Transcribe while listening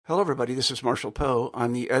Hello, everybody. This is Marshall Poe.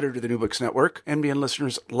 I'm the editor of the New Books Network. NBN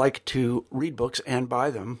listeners like to read books and buy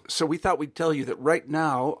them. So we thought we'd tell you that right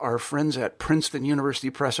now, our friends at Princeton University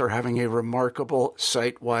Press are having a remarkable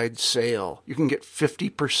site-wide sale. You can get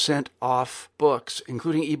 50% off books,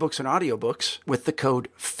 including ebooks and audiobooks, with the code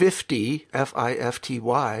 50,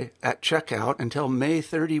 F-I-F-T-Y, at checkout until May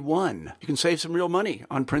 31. You can save some real money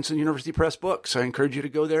on Princeton University Press books. I encourage you to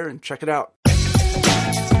go there and check it out.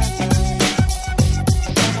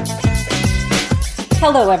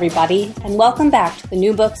 Hello, everybody, and welcome back to the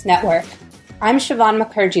New Books Network. I'm Siobhan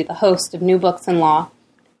Mukherjee, the host of New Books in Law.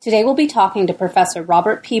 Today we'll be talking to Professor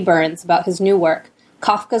Robert P. Burns about his new work,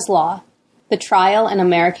 Kafka's Law, The Trial in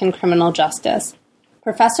American Criminal Justice.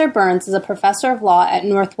 Professor Burns is a professor of law at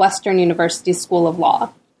Northwestern University School of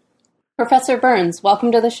Law. Professor Burns,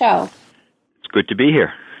 welcome to the show. It's good to be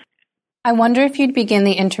here. I wonder if you'd begin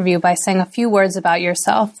the interview by saying a few words about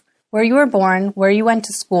yourself, where you were born, where you went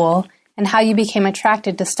to school, and how you became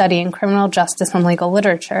attracted to studying criminal justice and legal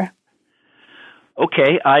literature.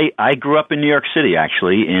 Okay, I grew up in New York City,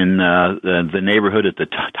 actually, in the neighborhood at the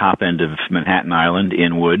top end of Manhattan Island,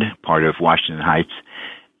 Inwood, part of Washington Heights.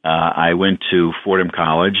 I went to Fordham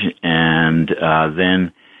College and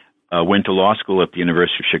then went to law school at the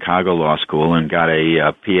University of Chicago Law School and got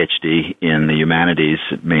a PhD in the humanities,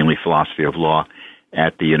 mainly philosophy of law,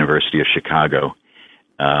 at the University of Chicago.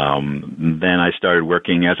 Then I started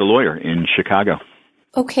working as a lawyer in Chicago.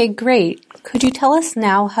 Okay, great. Could you tell us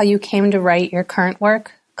now how you came to write your current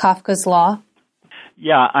work, Kafka's Law?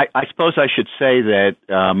 Yeah, I suppose I should say that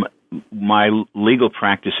my legal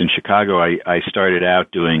practice in Chicago, I started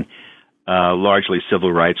out doing largely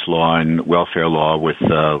civil rights law and welfare law with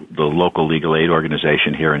the local legal aid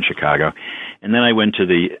organization here in Chicago. And then I went to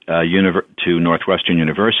to Northwestern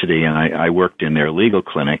University, and I worked in their legal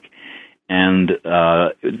clinic. And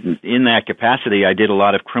in that capacity, I did a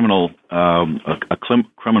lot of criminal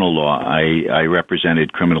law. I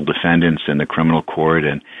represented criminal defendants in the criminal court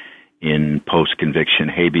and in post-conviction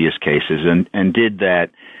habeas cases, and did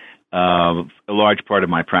that a large part of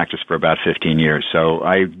my practice for about 15 years. So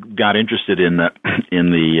I got interested in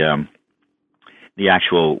the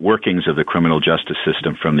actual workings of the criminal justice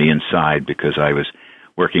system from the inside because I was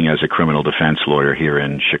working as a criminal defense lawyer here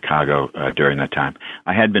in Chicago during that time.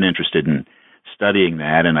 I had been interested in studying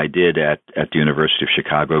that, and I did at the University of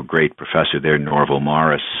Chicago. Great professor there, Norval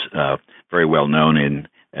Morris, very well known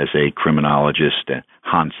as a criminologist.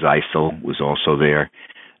 Hans Zeisel was also there.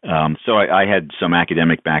 So I had some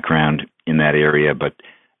academic background in that area, but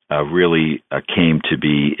really came to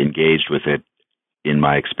be engaged with it in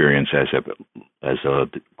my experience as a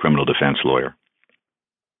criminal defense lawyer.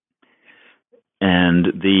 And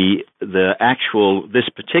this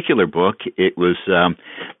particular book, it was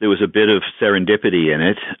there was a bit of serendipity in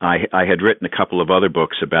it. I had written a couple of other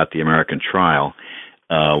books about the American trial.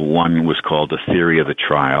 One was called The Theory of the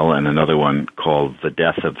Trial, and another one called The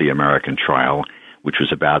Death of the American Trial, which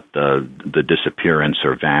was about the disappearance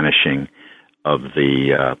or vanishing of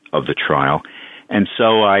the trial. And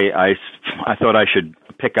so I thought I should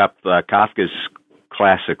pick up Kafka's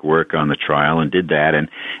classic work on the trial, and did that. And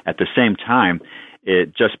at the same time,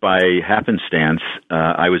 just by happenstance,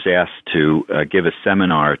 I was asked to give a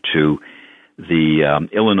seminar to the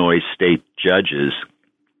Illinois state judges,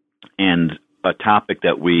 and a topic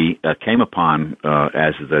that we came upon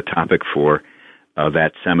as the topic for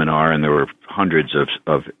that seminar, and there were hundreds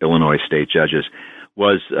of Illinois state judges,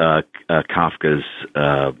 was Kafka's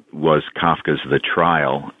The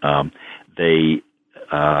Trial.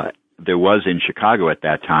 There was in Chicago at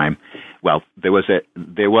that time. Well, in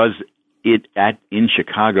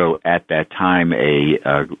Chicago at that time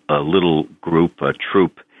a little group, a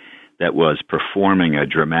troupe that was performing a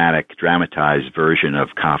dramatized version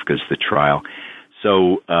of Kafka's The Trial.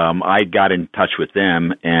 So I got in touch with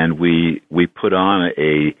them, and we put on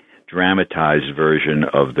a dramatized version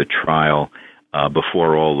of the trial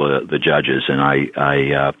before all the judges, and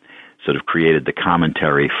I sort of created the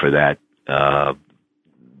commentary for that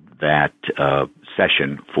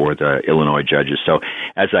session for the Illinois judges. So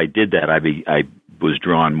as I did that, I was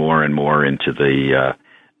drawn more and more into the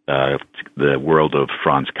world of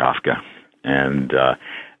Franz Kafka. And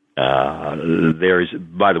there's,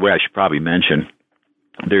 by the way, I should probably mention,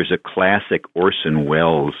 there's a classic Orson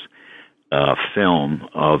Welles film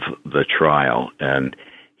of the trial, and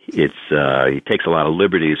he takes a lot of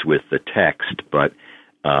liberties with the text, but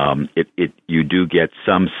you do get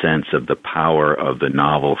some sense of the power of the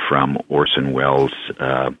novel from Orson Welles'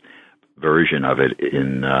 version of it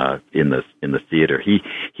in the theater. He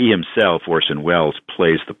himself, Orson Welles,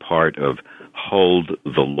 plays the part of Hold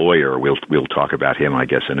the lawyer. We'll talk about him, I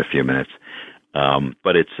guess, in a few minutes.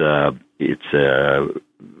 But it's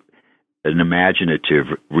an imaginative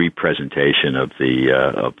representation of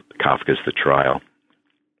of Kafka's The Trial.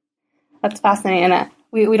 That's fascinating. And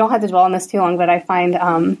we don't have to dwell on this too long, but I find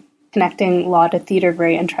connecting law to theater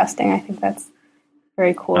very interesting. I think that's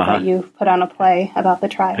very cool that you put on a play about the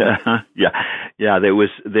trial. Yeah.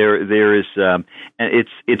 There is, and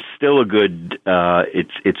it's still a good.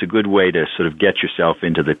 It's a good way to sort of get yourself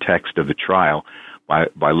into the text of the trial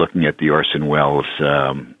by looking at the Orson Welles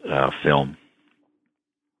film.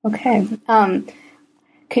 Okay.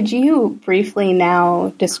 Could you briefly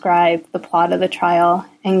now describe the plot of the trial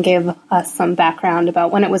and give us some background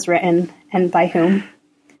about when it was written and by whom?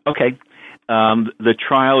 Okay. The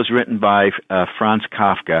trial is written by Franz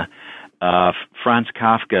Kafka. Franz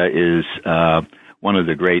Kafka is one of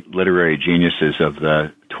the great literary geniuses of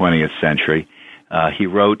the 20th century. He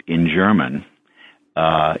wrote in German.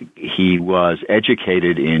 He was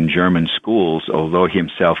educated in German schools, although he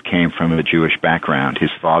himself came from a Jewish background.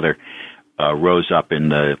 His father rose up in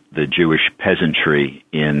the Jewish peasantry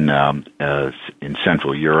in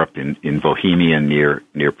Central Europe, in Bohemia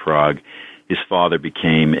near Prague. His father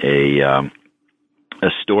became a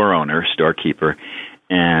storekeeper,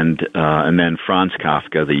 and then Franz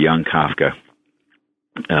Kafka, the young Kafka,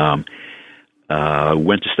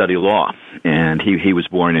 went to study law, and he was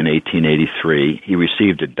born in 1883. He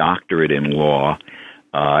received a doctorate in law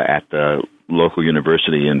at the local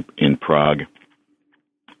university in Prague,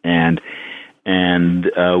 and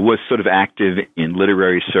was sort of active in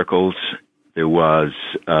literary circles. He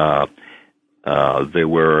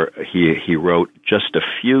wrote just a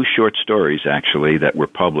few short stories actually that were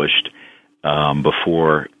published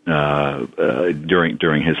during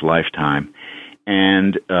his lifetime.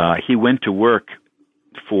 And he went to work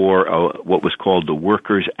for what was called the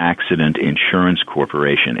Workers' Accident Insurance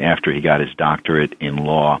Corporation after he got his doctorate in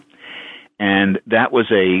law. And that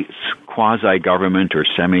was a quasi-government or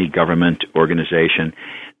semi-government organization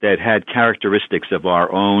that had characteristics of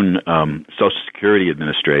our own Social Security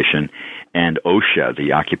Administration and OSHA,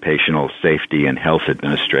 the Occupational Safety and Health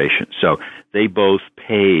Administration. So they both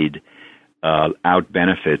paid out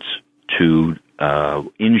benefits to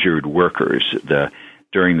injured workers.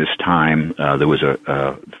 During this time, there was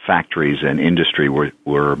factories and industry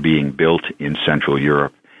were being built in Central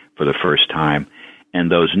Europe for the first time, and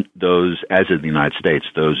those, as in the United States,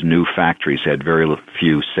 those new factories had very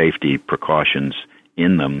few safety precautions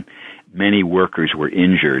in them. Many workers were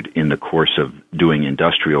injured in the course of doing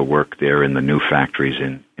industrial work there in the new factories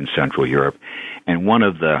in Central Europe, and one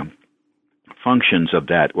of the functions of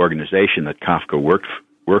that organization that Kafka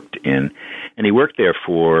worked in, and he worked there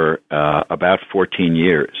for about 14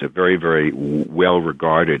 years, a very, very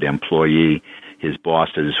well-regarded employee. His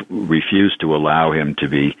bosses refused to allow him to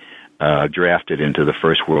be drafted into the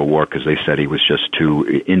First World War because they said he was just too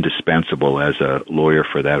indispensable as a lawyer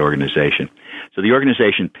for that organization. So the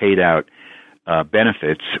organization paid out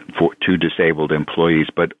benefits to disabled employees,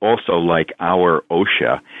 but also like our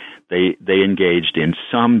OSHA, they engaged in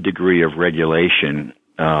some degree of regulation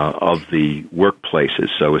of the workplaces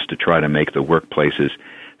so as to try to make the workplaces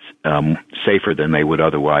safer than they would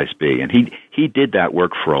otherwise be. And he did that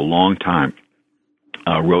work for a long time,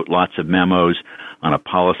 wrote lots of memos on a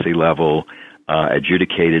policy level,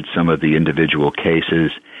 adjudicated some of the individual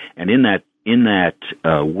cases. And in that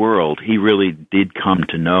world, he really did come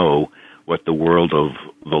to know what the world of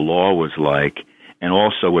the law was like and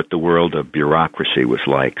also what the world of bureaucracy was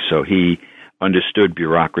like. So he understood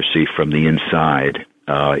bureaucracy from the inside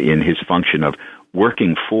in his function of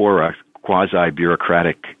working for a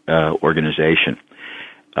quasi-bureaucratic organization.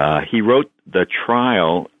 He wrote The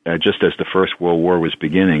Trial just as the First World War was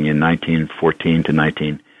beginning in 1914 to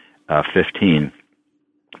 1915.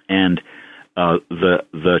 And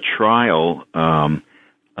the Trial,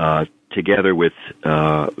 together with,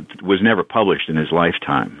 was never published in his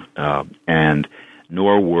lifetime, and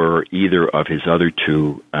nor were either of his other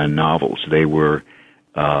two novels. They were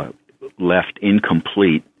left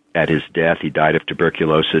incomplete at his death. He died of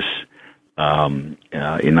tuberculosis in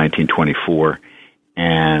 1924,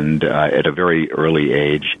 and at a very early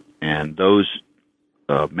age. And those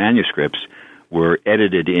manuscripts were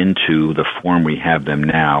edited into the form we have them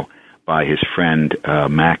now by his friend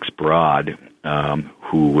Max Brod,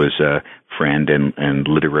 who was a friend and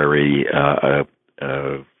literary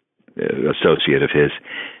associate of his.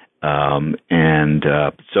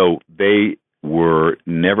 So they were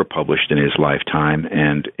never published in his lifetime,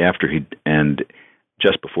 and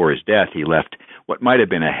just before his death, he left what might have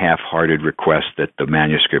been a half-hearted request that the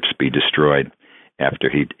manuscripts be destroyed after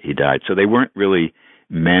he died. So they weren't really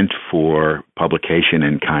meant for publication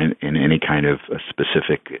in any kind of a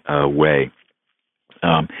specific way.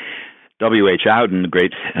 W.H. Auden, the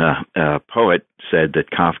great poet, said that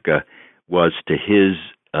Kafka was to his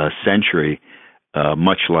century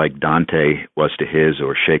much like Dante was to his,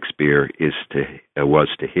 or Shakespeare was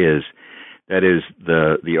to his. That is,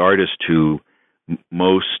 the artist who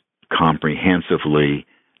most comprehensively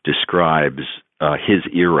describes his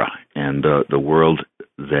era and the world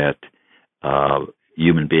that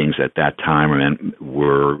human beings at that time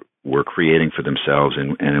were creating for themselves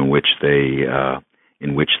and in which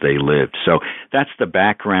they lived. So that's the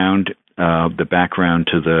background. The background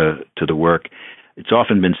to the work. It's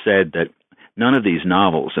often been said that none of these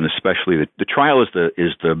novels, and especially the Trial, is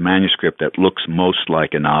the manuscript that looks most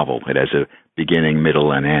like a novel. It has a beginning,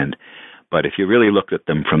 middle, and end. But if you really look at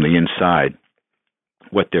them from the inside,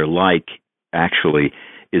 what they're like actually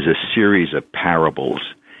is a series of parables.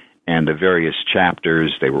 And the various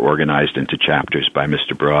chapters, they were organized into chapters by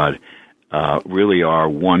Mr. Broad, really are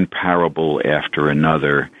one parable after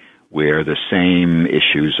another, where the same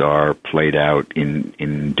issues are played out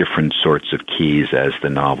in different sorts of keys as the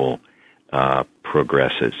novel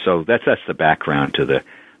progresses. So that's the background to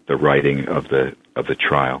the writing of the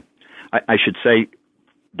Trial. I should say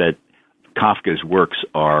that Kafka's works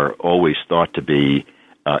are always thought to be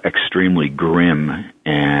extremely grim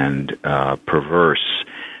and perverse.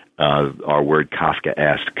 Our word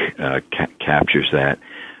Kafkaesque captures that.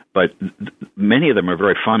 But many of them are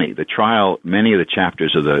very funny. The Trial, many of the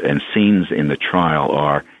chapters and scenes in the Trial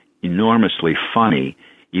are enormously funny,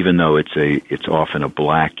 even though it's often a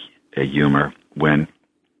black humor. When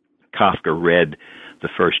Kafka read the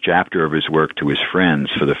first chapter of his work to his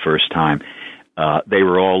friends for the first time, they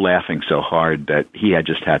were all laughing so hard that he had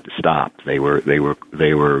to stop. They were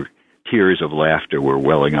tears of laughter were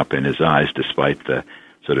welling up in his eyes, despite the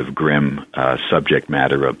sort of grim subject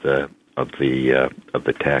matter of the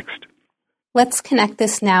text. Let's connect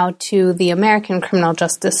this now to the American criminal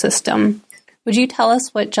justice system. Would you tell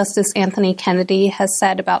us what Justice Anthony Kennedy has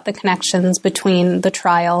said about the connections between the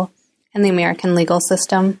Trial and the American legal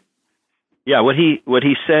system? Yeah, what he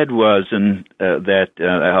said was, and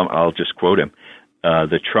I'll just quote him: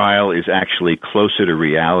 the Trial is actually closer to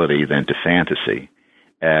reality than to fantasy,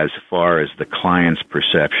 as far as the client's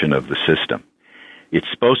perception of the system. It's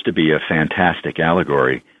supposed to be a fantastic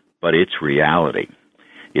allegory, but it's reality.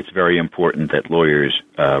 It's very important that lawyers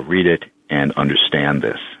read it and understand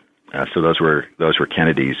this. So those were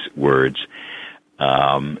Kennedy's words,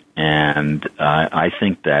 and I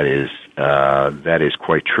think that is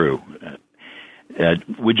quite true.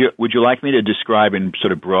 Would you like me to describe in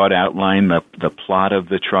sort of broad outline the plot of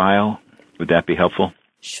the Trial? Would that be helpful?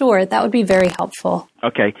 Sure, that would be very helpful.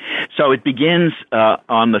 Okay, so it begins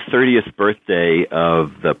on the 30th birthday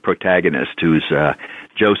of the protagonist, who's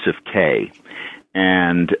Joseph K.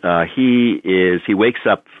 And he wakes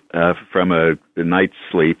up from a night's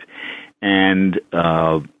sleep, and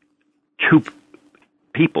two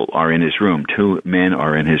people are in his room. Two men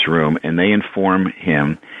are in his room, and they inform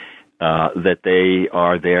him that they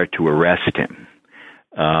are there to arrest him.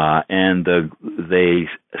 And they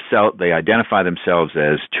identify themselves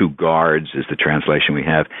as two guards, is the translation we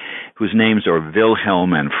have, whose names are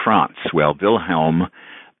Wilhelm and Franz. Well, Wilhelm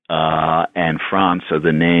and Franz are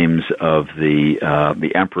the names of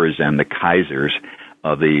the emperors and the Kaisers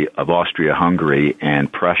of Austria-Hungary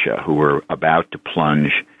and Prussia, who were about to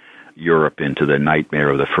plunge Europe into the nightmare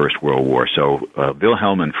of the First World War. So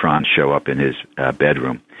Wilhelm and Franz show up in his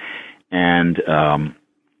bedroom, and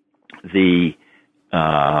the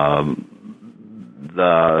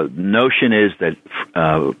notion is that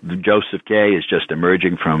Joseph K. is just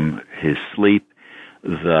emerging from his sleep.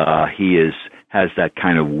 He has that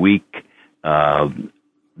kind of weak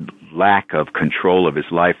lack of control of his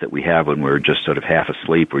life that we have when we're just sort of half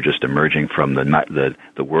asleep. We're just emerging from the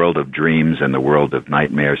world of dreams and the world of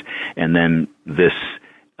nightmares, and then this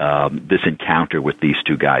encounter with these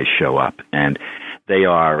two guys show up, and they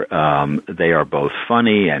are both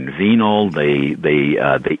funny and venal. They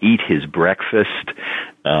eat his breakfast.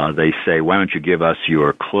 They say, "Why don't you give us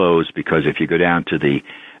your clothes? Because if you go down to the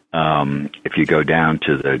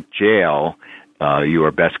jail,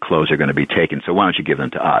 your best clothes are going to be taken. So why don't you give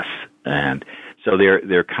them to us?" And so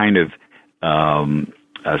they're kind of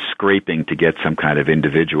scraping to get some kind of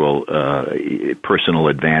individual personal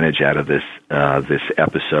advantage out of this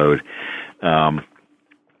episode.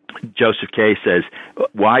 Joseph K. says,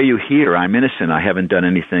 "Why are you here? I'm innocent. I haven't done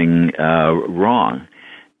anything wrong."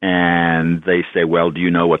 And they say, "Well, do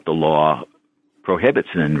you know what the law prohibits?"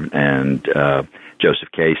 And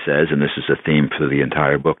Joseph K. says, and this is a theme for the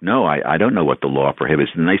entire book, "No, I don't know what the law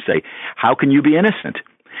prohibits." And they say, "How can you be innocent?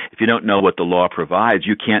 If you don't know what the law provides,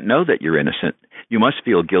 you can't know that you're innocent. you must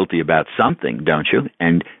feel guilty about something, don't you?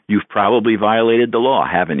 And you've probably violated the law,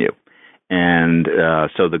 haven't you? And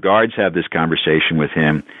so the guards have this conversation with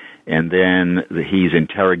him, and then he's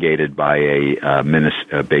interrogated by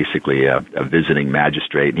basically a visiting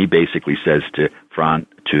magistrate, and he basically says to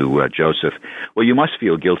Joseph, well, you must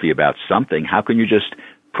feel guilty about something. How can you just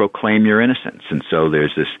proclaim your innocence? And so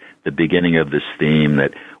there's the beginning of this theme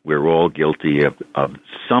that we're all guilty of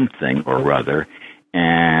something or other,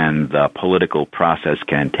 and the political process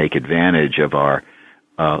can take advantage of our,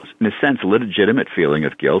 in a sense, legitimate feeling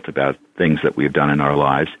of guilt about things that we've done in our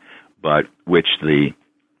lives, but which a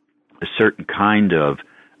certain kind of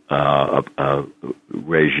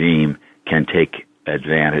regime can take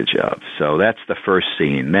advantage of. So that's the first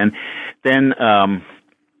scene. Then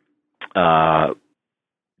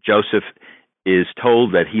Joseph is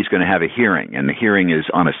told that he's going to have a hearing, and the hearing is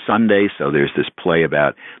on a Sunday, so there's this play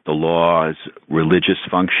about the law's religious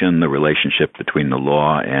function, the relationship between the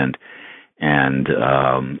law and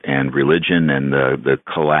religion, and the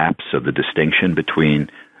collapse of the distinction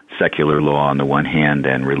between secular law on the one hand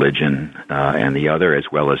and religion and the other, as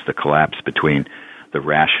well as the collapse between the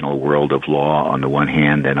rational world of law on the one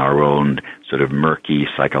hand and our own sort of murky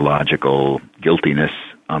psychological guiltiness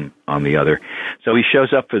on the other. So he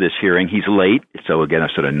shows up for this hearing. He's late, so again, a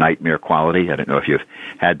sort of nightmare quality. I don't know if you've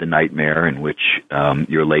had the nightmare in which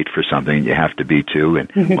you're late for something you have to be to, and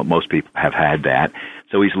most people have had that.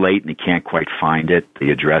 So he's late and he can't quite find it.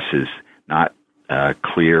 The address is not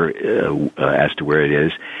clear as to where it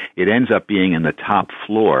is. It ends up being in the top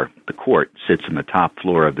floor. The court sits in the top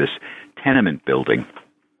floor of this tenement building.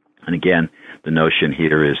 And again, the notion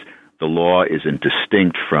here is the law isn't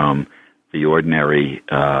distinct from the ordinary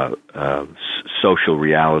social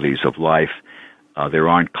realities of life. There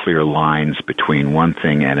aren't clear lines between one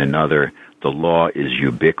thing and another. The law is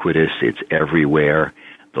ubiquitous. It's everywhere.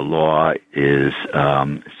 The law is,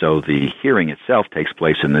 so the hearing itself takes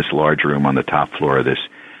place in this large room on the top floor of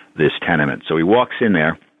this tenement. So he walks in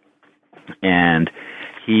there, and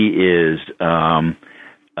he is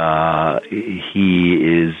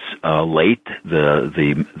late.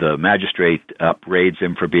 The magistrate upbraids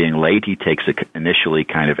him for being late. He takes an initially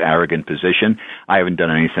kind of arrogant position. I haven't done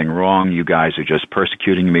anything wrong. You guys are just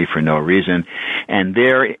persecuting me for no reason. And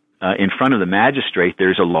there, in front of the magistrate,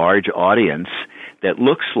 there's a large audience that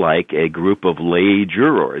looks like a group of lay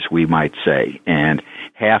jurors, we might say. And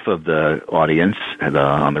half of the audience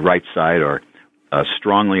on the right side are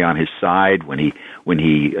strongly on his side. When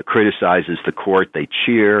he criticizes the court, they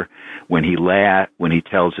cheer. When he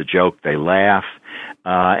tells a joke, they laugh.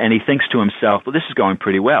 And he thinks to himself, well, this is going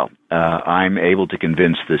pretty well. I'm able to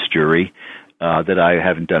convince this jury that I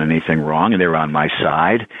haven't done anything wrong, and they're on my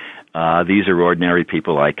side. These are ordinary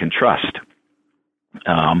people I can trust.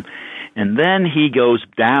 And then he goes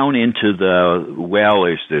down into the well.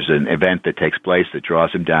 There's an event that takes place that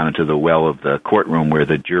draws him down into the well of the courtroom where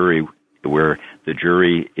the jury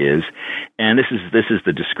is. And this is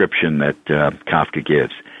the description that Kafka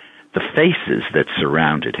gives. The faces that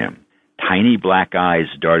surrounded him, tiny black eyes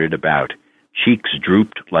darted about, cheeks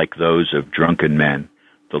drooped like those of drunken men.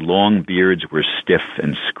 The long beards were stiff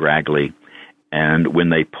and scraggly, and when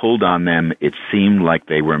they pulled on them, it seemed like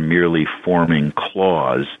they were merely forming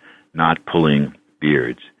claws, not pulling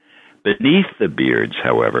beards. Beneath the beards,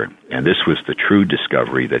 however, and this was the true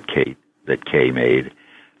discovery that Kay made,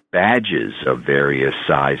 badges of various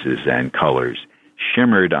sizes and colors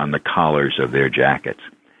shimmered on the collars of their jackets.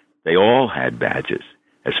 They all had badges,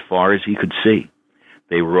 as far as he could see.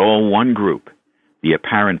 They were all one group, the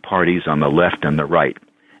apparent parties on the left and the right,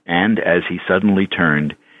 and as he suddenly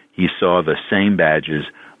turned, he saw the same badges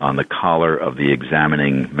on the collar of the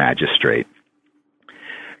examining magistrate.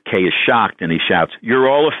 Kay is shocked, and he shouts, "You're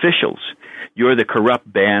all officials. You're the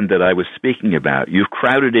corrupt band that I was speaking about. You've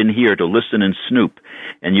crowded in here to listen and snoop,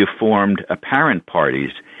 and you've formed apparent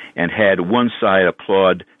parties and had one side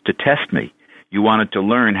applaud to test me. You wanted to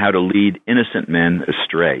learn how to lead innocent men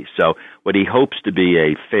astray." So what he hopes to be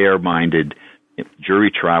a fair-minded jury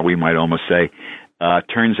trial, we might almost say,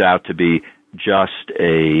 turns out to be just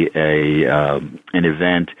an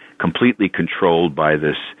event completely controlled by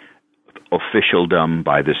this officialdom,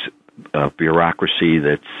 by this bureaucracy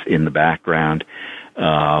that's in the background,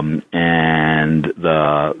 and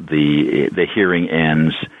the hearing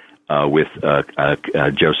ends with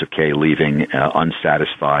Joseph Kay leaving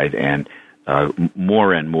unsatisfied and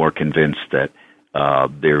more and more convinced that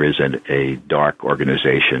there is a dark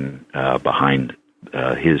organization behind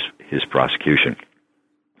his prosecution.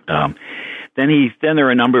 Then there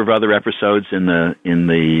are a number of other episodes in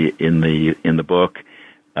the book.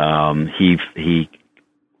 He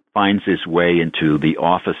finds his way into the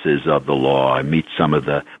offices of the law and meets some of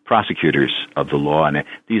the prosecutors of the law. And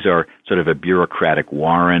these are sort of a bureaucratic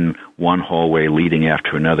warren, one hallway leading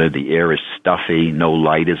after another. The air is stuffy. No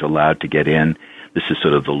light is allowed to get in. This is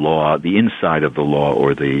sort of the law, the inside of the law,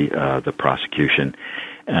 or the prosecution.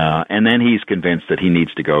 And then he's convinced that he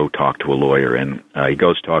needs to go talk to a lawyer. And he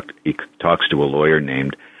talks to a lawyer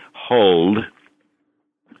named Hold.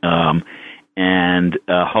 And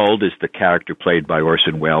Hold is the character played by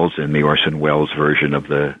Orson Welles in the Orson Welles version of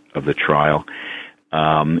the trial.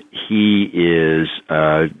 He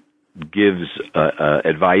gives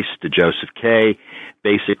advice to Joseph K.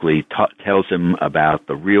 Basically tells him about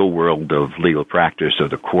the real world of legal practice, or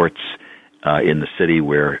the courts in the city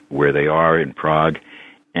where they are in Prague,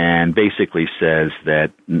 and basically says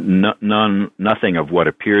that nothing of what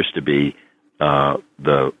appears to be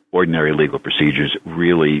the ordinary legal procedures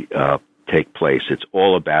really take place. It's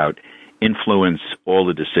all about influence. All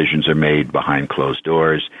the decisions are made behind closed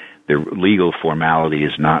doors. The legal formality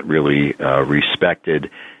is not really respected.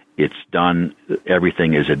 It's done,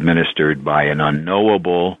 everything is administered by an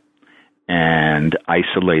unknowable and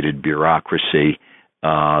isolated bureaucracy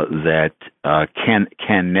that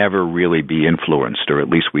can never really be influenced, or at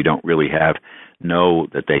least we don't really know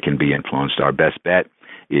that they can be influenced. Our best bet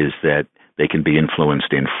is that they can be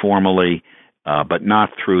influenced informally, but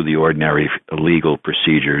not through the ordinary legal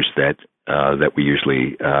procedures that we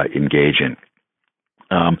usually engage in.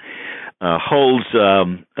 Hold's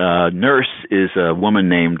nurse is a woman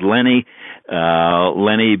named Lenny.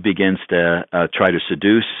 Lenny begins to try to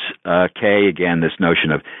seduce Kay. Again, this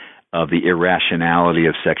notion of the irrationality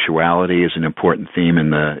of sexuality is an important theme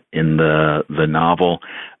in the novel.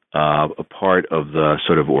 A part of the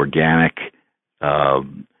sort of organic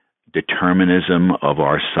determinism of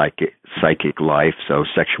our psychic life. So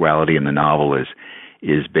sexuality in the novel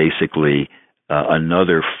is basically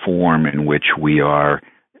another form in which we are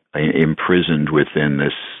imprisoned within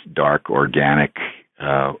this dark organic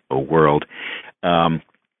world. Lenny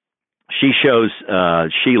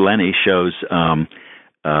shows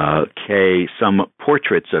Kay some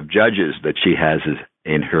portraits of judges that she has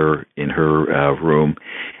in her room,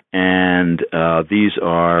 and these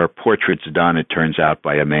are portraits done, it turns out,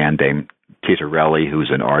 by a man named Titorelli,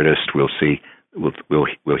 who's an artist. We'll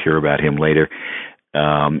hear about him later.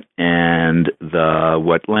 And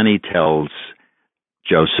what Lenny tells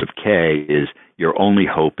Joseph K. is, your only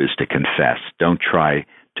hope is to confess. Don't try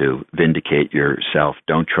to vindicate yourself.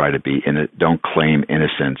 Don't try to don't claim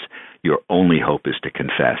innocence. Your only hope is to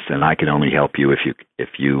confess, and I can only help you if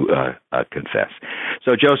you confess.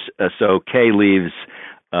 So Kay leaves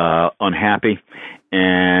unhappy,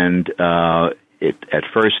 and at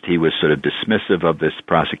first he was sort of dismissive of this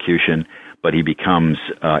prosecution, but he becomes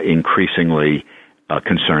increasingly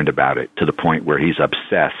concerned about it, to the point where he's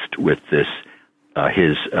obsessed with this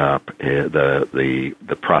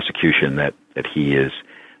the prosecution that he is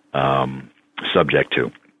subject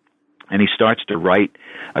to. And he starts to write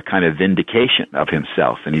a kind of vindication of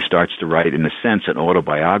himself, and he starts to write, in a sense, an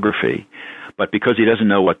autobiography. But because he doesn't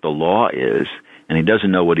know what the law is, and he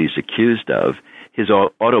doesn't know what he's accused of, his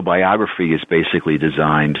autobiography is basically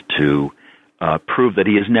designed to prove that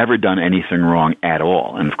he has never done anything wrong at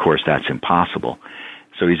all. And, of course, that's impossible.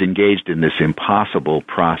 So he's engaged in this impossible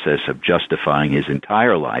process of justifying his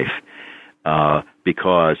entire life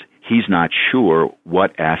because he's not sure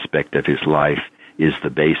what aspect of his life is the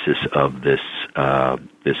basis of this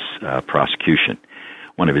prosecution.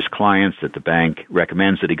 One of his clients at the bank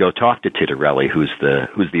recommends that he go talk to Titorelli, who's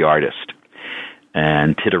the artist.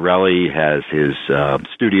 And Titorelli has his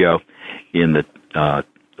studio in the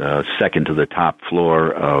second to the top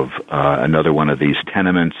floor of another one of these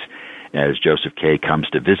tenements. As Joseph K. comes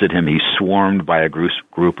to visit him, he's swarmed by a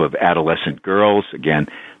group of adolescent girls. Again,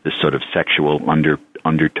 this sort of sexual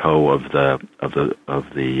undertow of the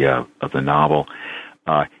novel.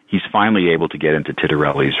 He's finally able to get into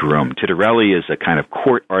Titorelli's room. Titorelli is a kind of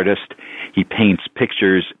court artist. He paints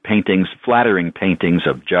paintings, flattering paintings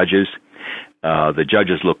of judges. The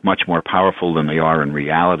judges look much more powerful than they are in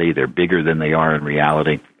reality. They're bigger than they are in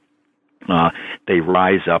reality. They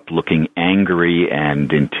rise up looking angry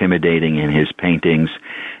and intimidating in his paintings.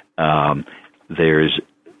 And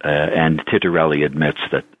Titorelli admits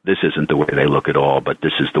that this isn't the way they look at all, but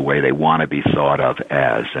this is the way they want to be thought of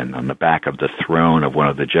as. And on the back of the throne of one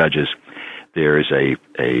of the judges, there is a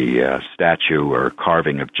statue or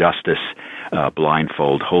carving of Justice,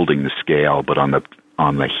 blindfold, holding the scale, but on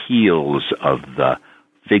the heels of the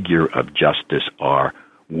figure of Justice are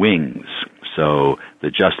wings. So the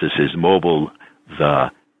Justice is mobile.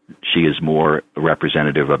 She is more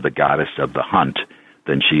representative of the goddess of the hunt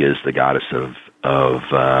than she is the goddess of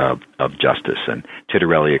justice. And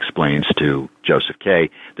Tittarelli explains to Joseph K.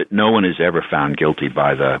 that no one is ever found guilty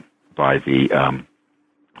by the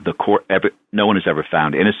court. No one is ever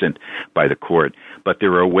found innocent by the court, but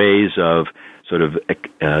there are ways of sort of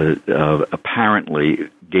apparently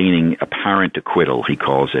gaining apparent acquittal, he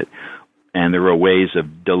calls it, and there are ways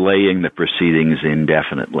of delaying the proceedings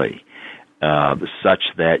indefinitely, such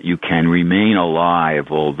that you can remain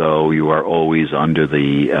alive, although you are always in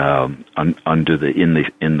the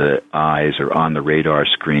eyes or on the radar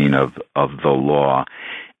screen of the law,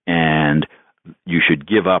 and you should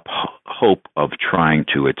give up hope of trying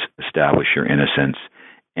to establish your innocence,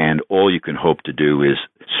 and all you can hope to do is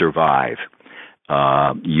survive,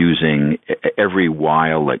 using every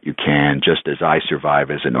wile that you can, just as I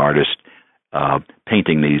survive as an artist,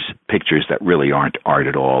 painting these pictures that really aren't art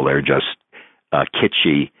at all. They're just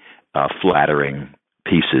kitschy, flattering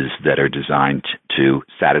pieces that are designed to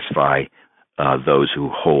satisfy those who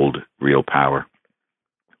hold real power.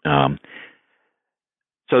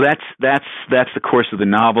 So that's the course of the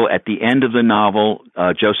novel. At the end of the novel,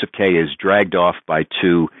 Joseph K. is dragged off by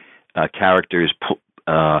two characters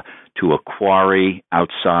to a quarry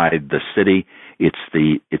outside the city. It's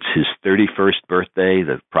his 31st birthday.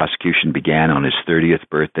 The prosecution began on his 30th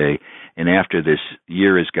birthday, and after this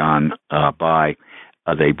year has gone by,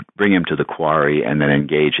 they bring him to the quarry and then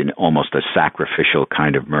engage in almost a sacrificial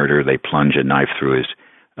kind of murder. They plunge a knife through his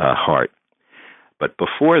heart. But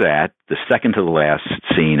before that, the second to the last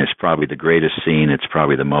scene is probably the greatest scene. It's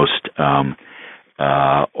probably the most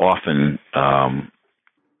often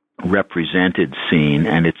represented scene,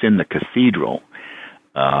 and it's in the cathedral.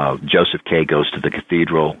 Joseph K. goes to the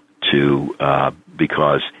cathedral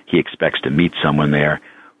because he expects to meet someone there.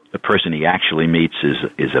 The person he actually meets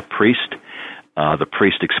is a priest. The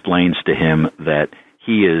priest explains to him that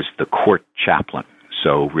he is the court chaplain.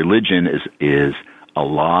 So religion is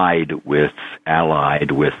allied with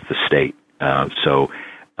the state. So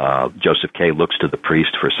Joseph K. looks to the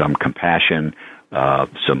priest for some compassion,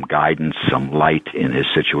 some guidance, some light in his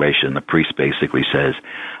situation. The priest basically says,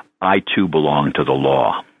 I too belong to the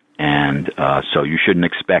law, and so you shouldn't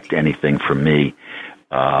expect anything from me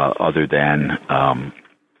other than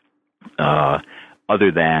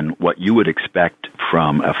what you would expect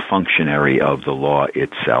from a functionary of the law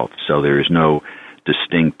itself. So there is no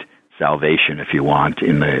distinct salvation, if you want,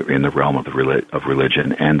 in the realm of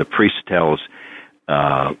religion. And the priest tells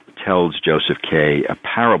Joseph K. a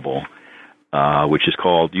parable, which is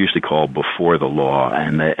usually called Before the Law,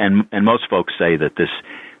 and most folks say that this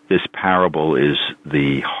parable is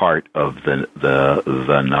the heart of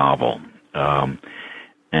the novel,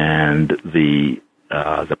 and the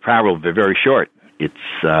parable is very short. It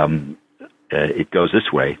goes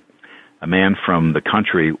this way: a man from the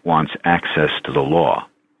country wants access to the law,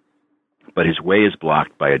 but his way is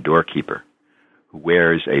blocked by a doorkeeper who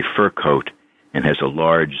wears a fur coat and has a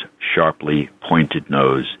large, sharply pointed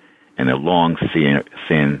nose and a long,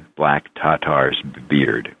 thin black Tatar's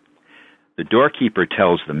beard. The doorkeeper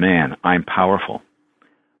tells the man, I'm powerful,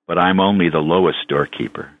 but I'm only the lowest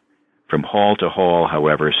doorkeeper. From hall to hall,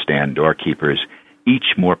 however, stand doorkeepers,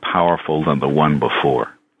 each more powerful than the one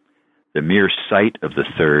before. The mere sight of the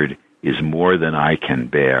third is more than I can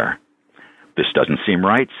bear. This doesn't seem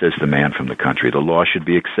right, says the man from the country. The law should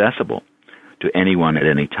be accessible to anyone at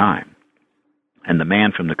any time. And the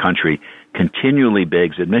man from the country continually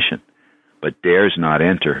begs admission, but dares not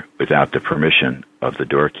enter without the permission of the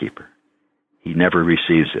doorkeeper. He never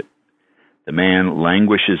receives it. The man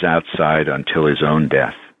languishes outside until his own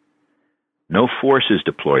death. No force is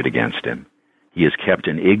deployed against him. He is kept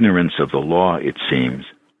in ignorance of the law, it seems,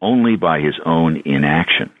 only by his own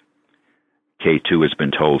inaction. K2 has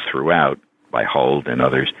been told throughout, by Huld and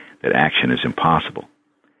others, that action is impossible.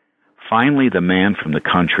 Finally, the man from the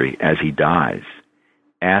country, as he dies,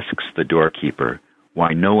 asks the doorkeeper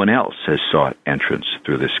why no one else has sought entrance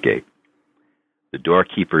through this gate. The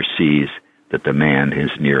doorkeeper sees that the man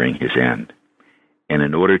is nearing his end, and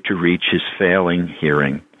in order to reach his failing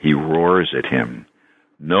hearing, he roars at him,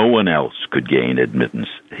 no one else could gain admittance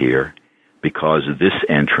here, because this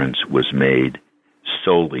entrance was made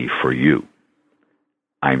solely for you.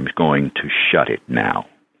 I'm going to shut it now.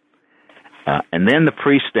 And then the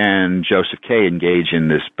priest and Joseph K. engage in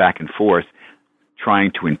this back and forth,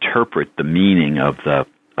 trying to interpret the meaning of the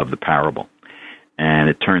parable. And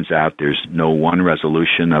it turns out there's no one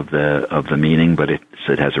resolution of the meaning, but it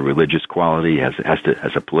has a religious quality, has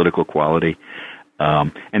a political quality,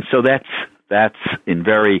 and so that's in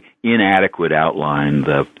very inadequate outline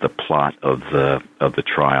the plot of the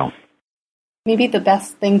trial. Maybe the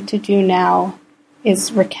best thing to do now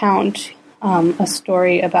is recount a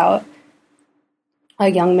story about a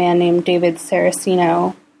young man named David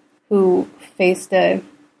Saraceno who faced a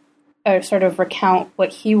sort of recount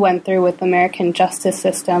what he went through with the American justice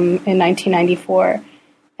system in 1994,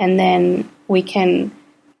 and then we can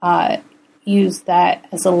use that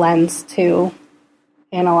as a lens to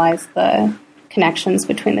analyze the connections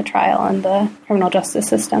between the trial and the criminal justice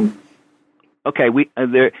system. Okay,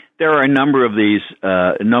 there are a number of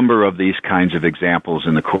these kinds of examples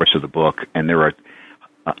in the course of the book, and there are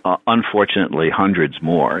unfortunately hundreds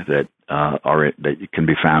more that can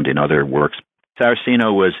be found in other works.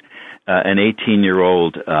 Saraceno was an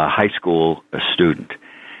 18-year-old high school student.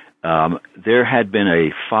 There had been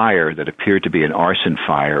a fire that appeared to be an arson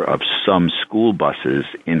fire of some school buses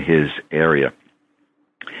in his area.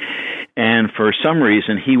 And for some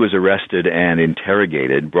reason, he was arrested and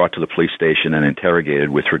interrogated, brought to the police station and interrogated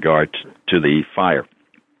with regard to the fire.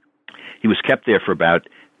 He was kept there for about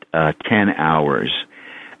 10 hours.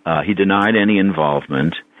 He denied any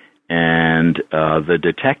involvement, and the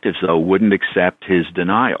detectives, though, wouldn't accept his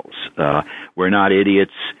denials. We're not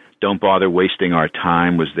idiots. Don't bother wasting our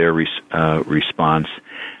time, was their response.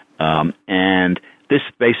 And this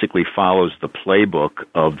basically follows the playbook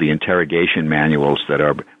of the interrogation manuals that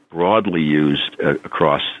are broadly used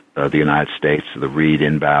across the United States, the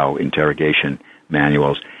Reed-Inbow interrogation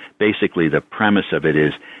manuals. Basically, the premise of it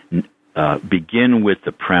is begin with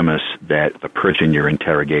the premise that the person you're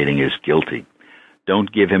interrogating is guilty.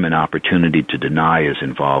 Don't give him an opportunity to deny his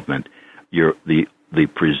involvement. The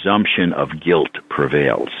presumption of guilt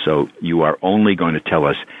prevails. So you are only going to tell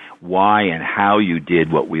us why and how you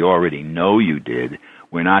did what we already know you did.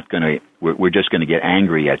 We're just going to get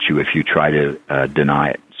angry at you if you try to deny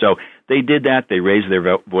it. So they did that. They raised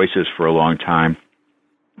their voices for a long time.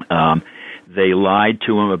 They lied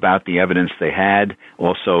to him about the evidence they had,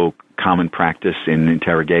 also common practice in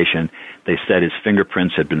interrogation. They said his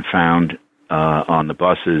fingerprints had been found on the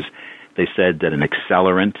buses. They said that an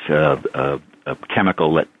accelerant, a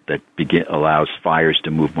chemical that allows fires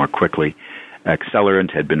to move more quickly,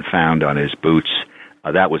 accelerant had been found on his boots.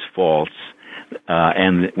 That was false.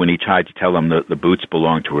 And when he tried to tell them that the boots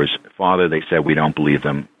belonged to his father, they said, we don't believe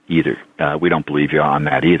them either. We don't believe you on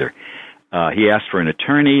that either. He asked for an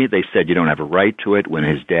attorney. They said, you don't have a right to it. When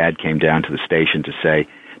his dad came down to the station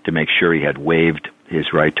to make sure he had waived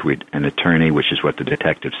his right to an attorney, which is what the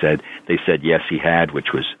detective said, they said, yes, he had,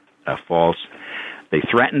 which was false. They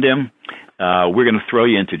threatened him. We're going to throw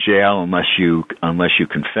you into jail unless you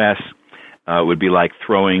confess. It would be like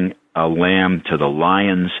throwing a lamb to the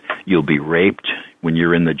lions. You'll be raped when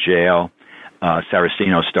you're in the jail.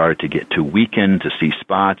 Saraceno started to get too weakened, to see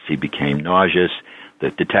spots. He became nauseous. The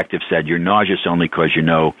detective said, you're nauseous only because you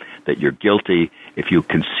know that you're guilty. If you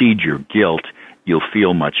concede your guilt, you'll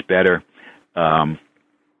feel much better. And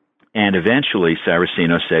eventually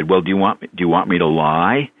Saraceno said, well, do you want me to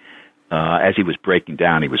lie? As he was breaking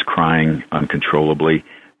down, he was crying uncontrollably.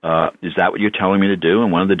 Is that what you're telling me to do?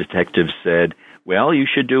 And one of the detectives said, well, you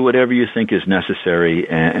should do whatever you think is necessary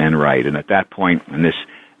and right. And at that point, and this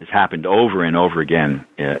has happened over and over again,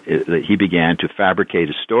 he began to fabricate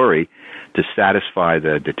a story to satisfy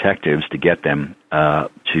the detectives, to get them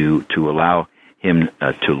to allow him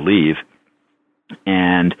to leave,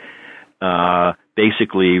 and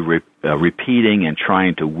basically repeating and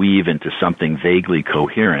trying to weave into something vaguely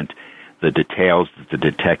coherent the details that the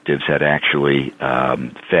detectives had actually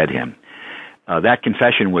fed him. That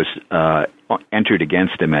confession was entered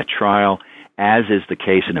against him at trial, as is the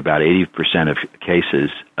case in about 80% of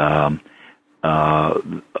cases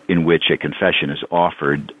in which a confession is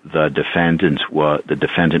offered. The defendant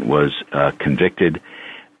was convicted,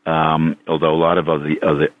 although a lot of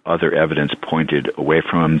other evidence pointed away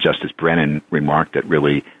from him. Justice Brennan remarked that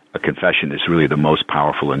really a confession is really the most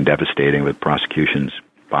powerful and devastating with prosecution's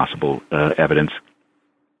possible evidence.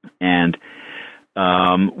 And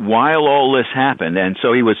while all this happened, and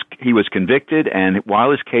so he was convicted, and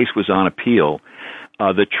while his case was on appeal,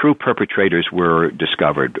 the true perpetrators were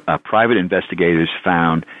discovered. Private investigators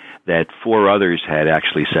found that 4 others had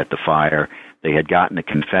actually set the fire. They had gotten a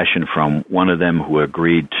confession from one of them who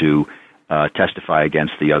agreed to testify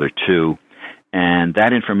against the other 2, and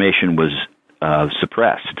that information was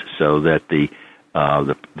suppressed, so that the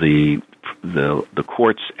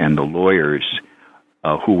courts and the lawyers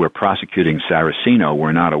who were prosecuting Saraceno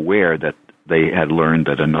were not aware that they had learned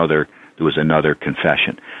that there was another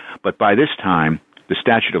confession. But by this time, the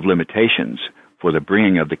statute of limitations for the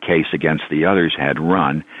bringing of the case against the others had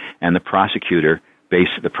run, and the prosecution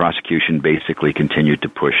basically continued to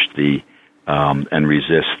push and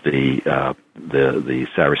resist the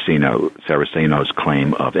Saraceno's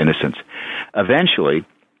claim of innocence. Eventually,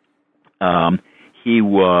 he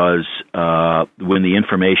was when the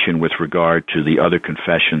information with regard to the other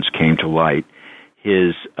confessions came to light,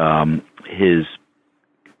 his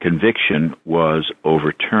conviction was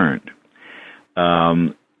overturned.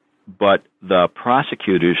 But the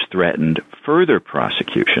prosecutors threatened further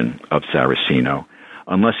prosecution of Saraceno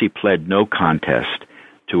unless he pled no contest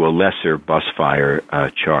to a lesser bus fire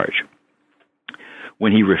charge.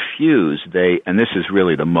 When he refused, and this is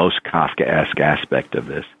really the most Kafkaesque aspect of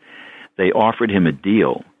this, they offered him a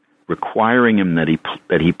deal requiring him that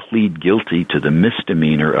he plead guilty to the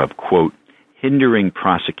misdemeanor of, quote, hindering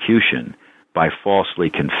prosecution by falsely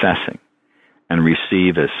confessing and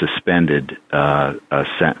receive a suspended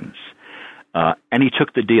sentence. And he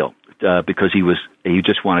took the deal because he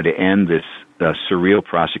just wanted to end this surreal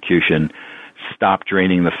prosecution, stop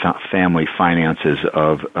draining the family finances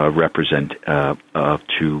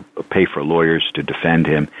to pay for lawyers to defend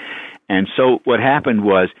him. And so what happened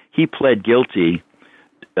was he pled guilty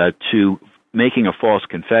to making a false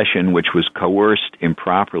confession, which was coerced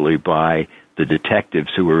improperly by the detectives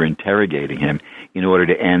who were interrogating him in order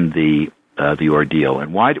to end the ordeal.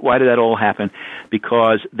 And why did that all happen?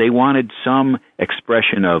 Because they wanted some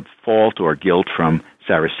expression of fault or guilt from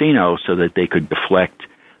Saraceno so that they could deflect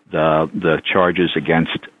the charges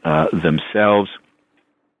against themselves.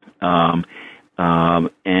 And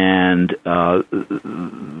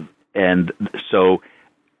so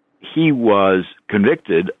he was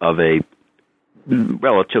convicted of a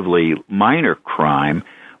relatively minor crime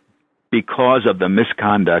because of the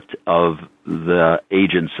misconduct of the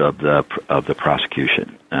agents of the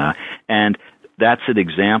prosecution, and that's an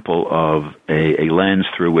example of a lens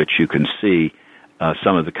through which you can see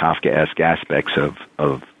some of the Kafkaesque aspects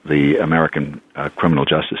of the American criminal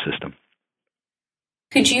justice system.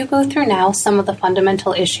 Could you go through now some of the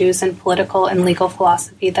fundamental issues in political and legal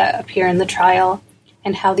philosophy that appear in the trial,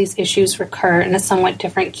 and how these issues recur in a somewhat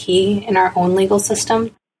different key in our own legal system?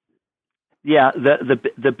 Yeah,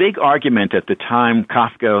 the big argument at the time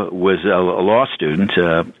Kafka was a law student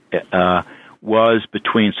was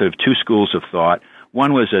between sort of two schools of thought.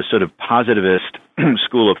 One was a sort of positivist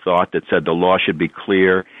school of thought that said the law should be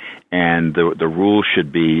clear and the rules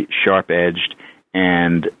should be sharp-edged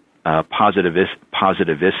and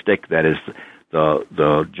positivistic, that is,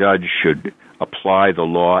 the judge should apply the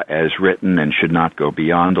law as written and should not go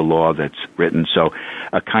beyond the law that's written. So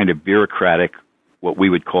a kind of bureaucratic, what we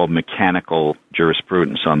would call mechanical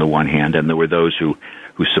jurisprudence on the one hand, and there were those who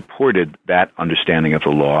supported that understanding of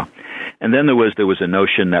the law. And then there was a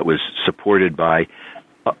notion that was supported by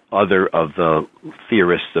other of the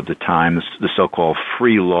theorists of the time, the so-called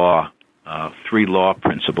free law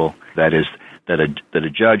principle, that is, that a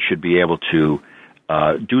judge should be able to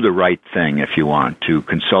do the right thing, if you want, to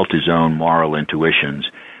consult his own moral intuitions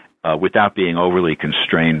without being overly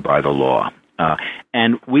constrained by the law.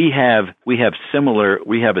 And we have a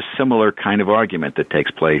similar kind of argument that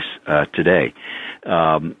takes place today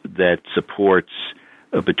that supports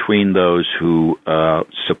between those who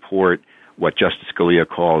support what Justice Scalia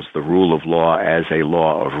calls the rule of law as a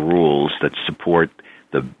law of rules that support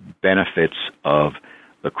the benefits of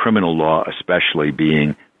the criminal law, especially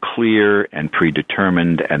being clear and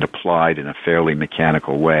predetermined and applied in a fairly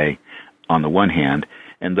mechanical way on the one hand,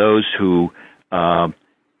 and those who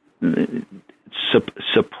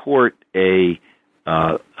support a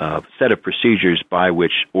set of procedures by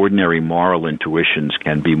which ordinary moral intuitions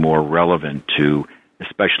can be more relevant to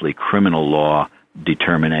especially criminal law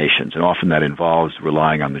determinations. And often that involves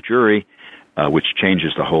relying on the jury, which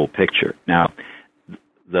changes the whole picture. Now,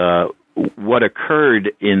 what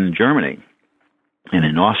occurred in Germany and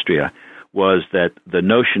in Austria was that the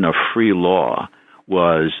notion of free law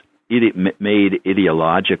was made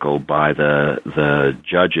ideological by the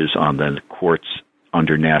judges on the courts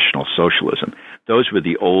under National Socialism. Those were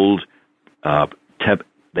the old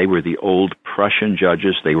Prussian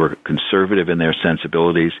judges. They were conservative in their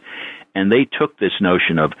sensibilities, and they took this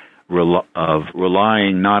notion of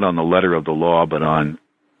relying not on the letter of the law but on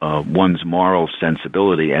one's moral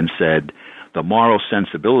sensibility, and said the moral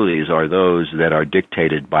sensibilities are those that are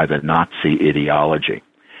dictated by the Nazi ideology.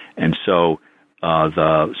 And so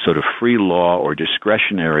the sort of free law or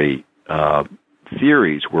discretionary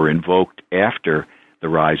theories were invoked after the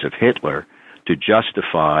rise of Hitler to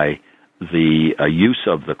justify the use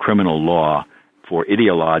of the criminal law for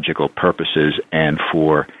ideological purposes and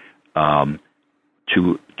for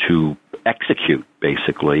to execute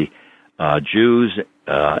basically Jews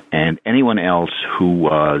and anyone else who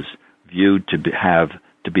was viewed to be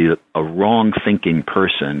a wrong-thinking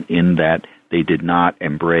person in that they did not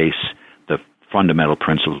embrace the fundamental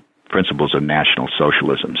principles of National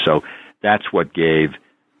Socialism. So that's what gave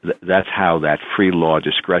that's how that free law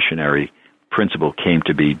discretionary principle came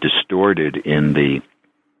to be distorted in the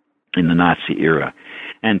Nazi era.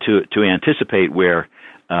 And to anticipate where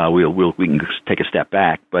we can take a step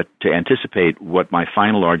back, but to anticipate what my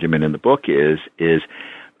final argument in the book is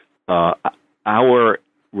our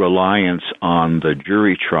reliance on the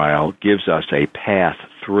jury trial gives us a path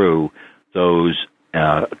through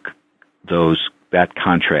that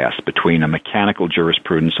contrast between a mechanical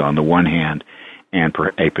jurisprudence on the one hand and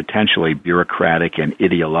a potentially bureaucratic and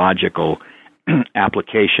ideological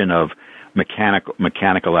application of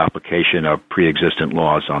mechanical application of pre-existent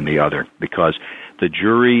laws on the other, because the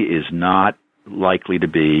jury is not likely to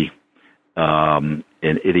be an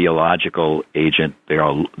ideological agent. They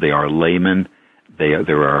are laymen.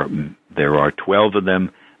 There are 12 of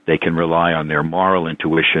them. They can rely on their moral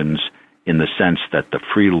intuitions in the sense that the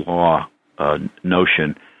free law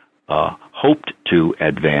notion hoped to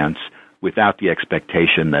advance without the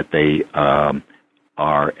expectation that they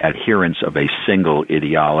are adherents of a single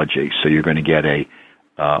ideology. So you're going to get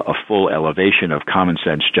a full elevation of common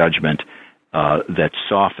sense judgment that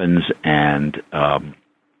softens and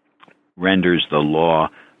renders the law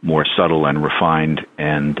more subtle and refined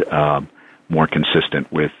and more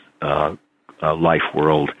consistent with life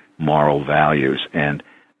world moral values. And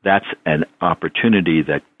that's an opportunity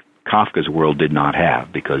that Kafka's world did not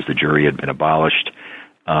have, because the jury had been abolished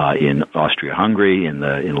in Austria-Hungary in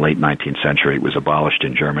the late 19th century. It was abolished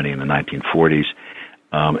in Germany in the 1940s.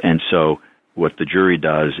 And so what the jury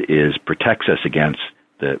does is protects us against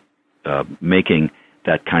the making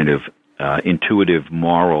that kind of intuitive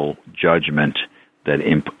moral judgment that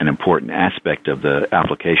an important aspect of the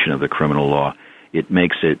application of the criminal law. It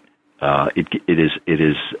makes it it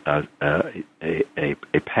is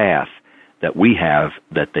a path that we have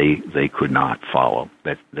that they could not follow,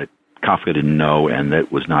 that Kafka didn't know, and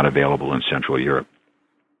that was not available in Central Europe.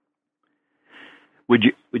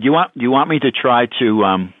 Do you want me to try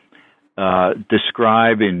to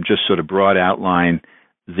describe in just sort of broad outline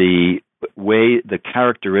the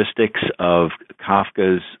characteristics of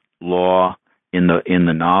Kafka's law in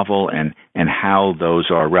the novel and how those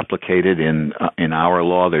are replicated in our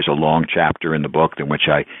law? There's a long chapter in the book in which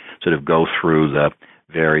I sort of go through the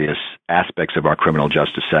various aspects of our criminal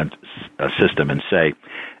justice system and say,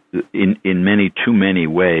 in too many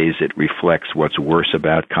ways, it reflects what's worse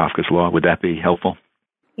about Kafka's law. Would that be helpful?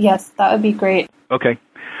 Yes, that would be great. Okay.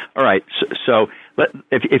 All right. So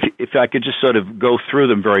if I could just sort of go through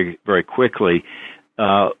them very, very quickly,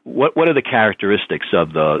 what are the characteristics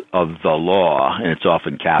of the law? And it's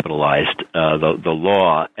often capitalized, the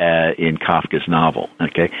law in Kafka's novel.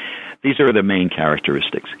 Okay. These are the main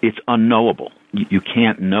characteristics. It's unknowable. You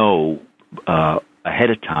can't know ahead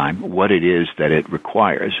of time what it is that it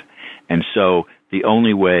requires. And so the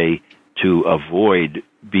only way to avoid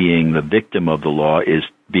being the victim of the law is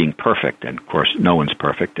being perfect. And, of course, no one's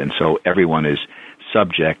perfect. And so everyone is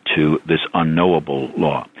subject to this unknowable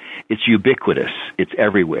law. It's ubiquitous. It's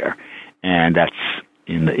everywhere. And that's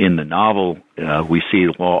in the novel, we see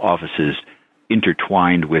law offices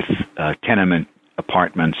intertwined with tenement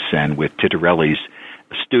apartments and with Titorelli's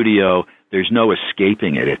studio. There's no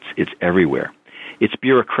escaping it. It's everywhere. It's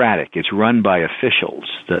bureaucratic. It's run by officials.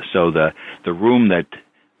 So the room that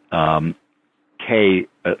Kay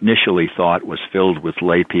initially thought was filled with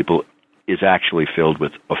lay people is actually filled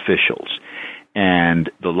with officials.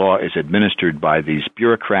 And the law is administered by these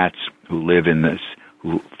bureaucrats who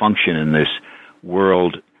function in this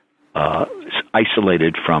world,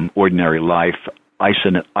 isolated from ordinary life,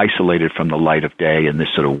 isolated from the light of day in this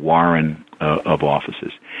sort of warren of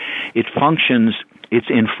offices. It functions, it's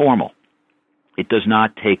informal. It does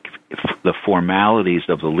not take the formalities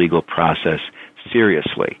of the legal process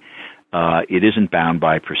seriously. It isn't bound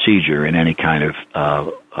by procedure in any kind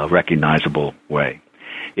of recognizable way.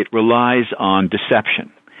 It relies on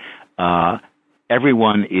deception.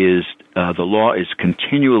 Everyone the law is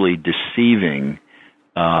continually deceiving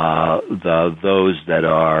those that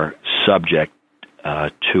are subject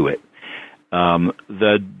to it.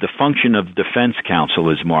 The function of defense counsel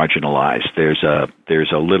is marginalized. There's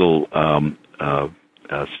a little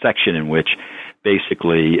section in which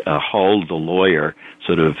basically Hull, the lawyer,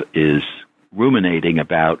 sort of is ruminating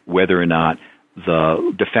about whether or not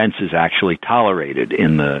the defense is actually tolerated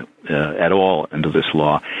at all under this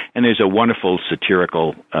law. And there's a wonderful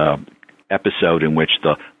satirical episode in which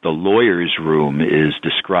the lawyer's room is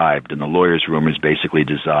described, and the lawyer's room is basically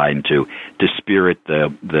designed to dispirit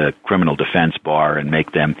the criminal defense bar and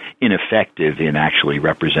make them ineffective in actually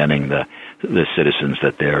representing the citizens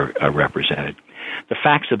that they're represented. The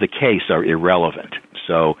facts of the case are irrelevant.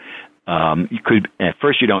 So You could, at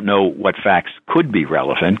first, you don't know what facts could be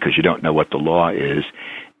relevant because you don't know what the law is,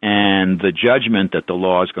 and the judgment that the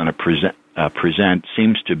law is going to present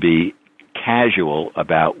seems to be casual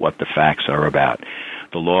about what the facts are about.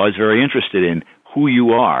 The law is very interested in who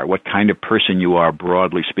you are, what kind of person you are,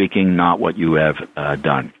 broadly speaking, not what you have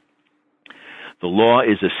done. The law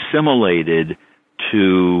is assimilated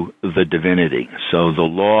to the divinity. So the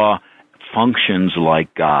law functions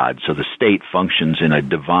like God. So the state functions in a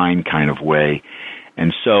divine kind of way.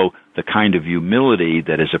 And so the kind of humility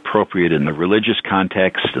that is appropriate in the religious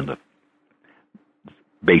context and the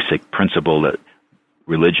basic principle that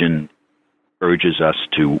religion urges us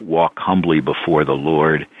to walk humbly before the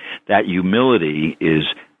Lord, that humility is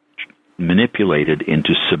manipulated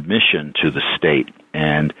into submission to the state.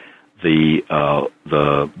 And the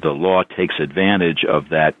law takes advantage of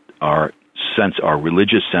that, our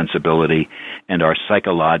religious sensibility and our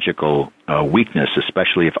psychological weakness,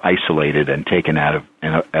 especially if isolated and taken out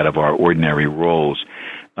of our ordinary roles,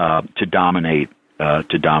 to dominate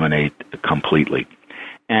completely.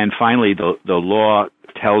 And finally, the law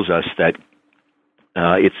tells us that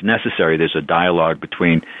it's necessary. There's a dialogue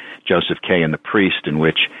between Joseph K. and the priest in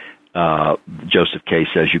which Joseph K.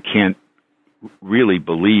 says, you can't really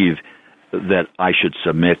believe that I should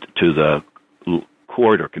submit to the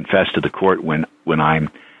court or confess to the court when I'm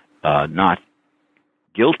not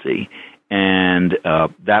guilty, and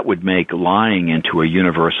that would make lying into a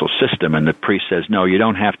universal system. And the priest says, no, you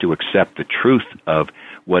don't have to accept the truth of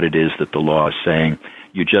what it is that the law is saying.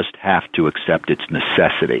 You just have to accept its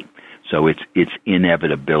necessity. So it's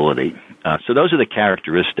inevitability. So those are the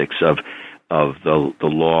characteristics of the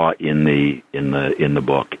law in the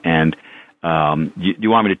book. And you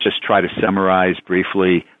want me to just try to summarize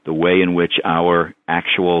briefly the way in which our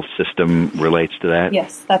actual system relates to that?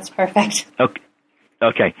 Yes, that's perfect.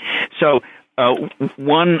 Okay. So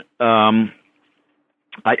one,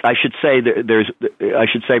 I should say I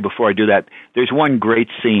should say before I do that, there's one great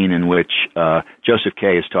scene in which Joseph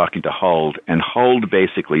K. is talking to Huld, and Huld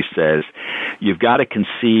basically says, you've got to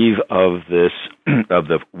conceive of this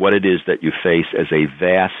what it is that you face as a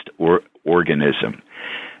vast organism.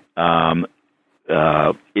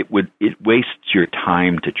 It wastes your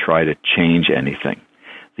time to try to change anything.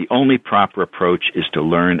 The only proper approach is to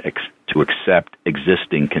learn to accept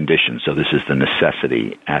existing conditions. So this is the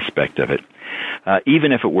necessity aspect of it.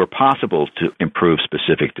 Even if it were possible to improve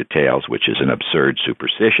specific details, which is an absurd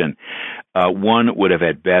superstition, one would have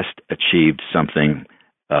at best achieved something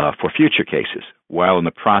for future cases, while in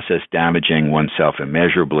the process damaging oneself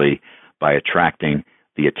immeasurably by attracting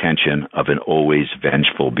the attention of an always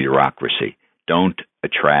vengeful bureaucracy. Don't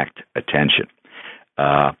attract attention.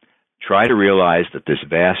 Try to realize that this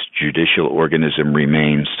vast judicial organism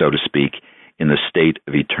remains, so to speak, in the state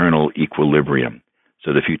of eternal equilibrium.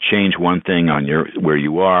 So that if you change one thing on where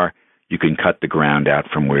you are, you can cut the ground out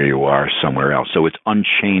from where you are somewhere else. So it's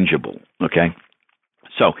unchangeable. Okay.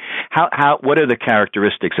 So what are the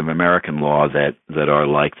characteristics of American law that are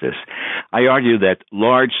like this? I argue that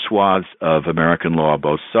large swaths of American law,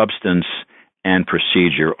 both substance and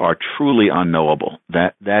procedure, are truly unknowable.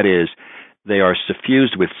 That is, they are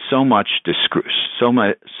suffused with so much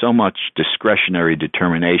discretionary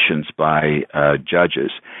determinations by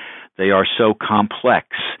judges. They are so complex.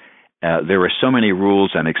 There are so many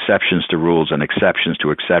rules and exceptions to rules and exceptions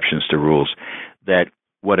to exceptions to rules that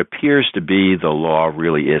what appears to be the law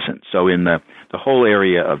really isn't. So in the whole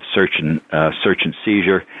area of search and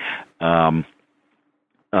seizure, the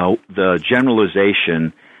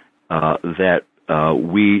generalization that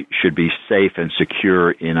we should be safe and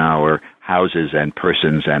secure in our houses and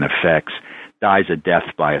persons and effects dies a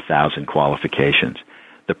death by 1,000 qualifications.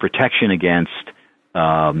 The protection against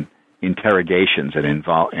interrogations and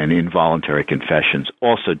involuntary confessions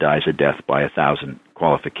also dies a death by 1,000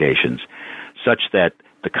 qualifications, such that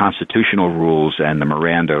the constitutional rules and the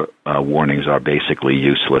Miranda warnings are basically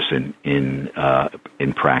useless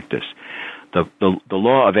in practice. The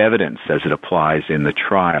law of evidence, as it applies in the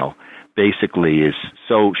trial, basically is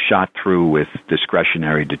so shot through with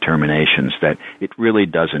discretionary determinations that it really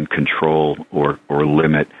doesn't control or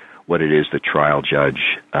limit what it is the trial judge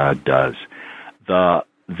does.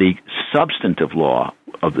 The substantive law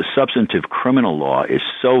of the substantive criminal law is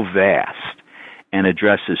so vast and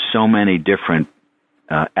addresses so many different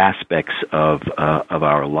aspects of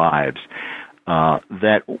our lives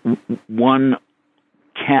that one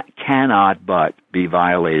cannot but be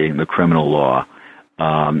violating the criminal law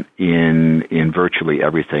in virtually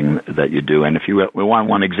everything that you do. And if we want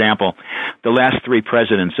one example, the last 3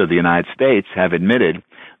 presidents of the United States have admitted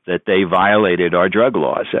that they violated our drug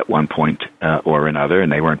laws at one point or another,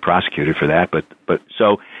 and they weren't prosecuted for that. But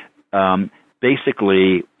so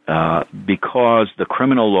basically, because the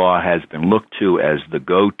criminal law has been looked to as the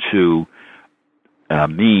go-to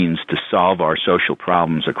means to solve our social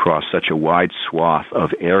problems across such a wide swath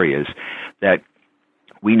of areas, that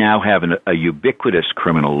we now have a ubiquitous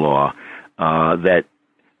criminal law that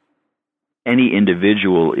any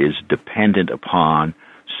individual is dependent upon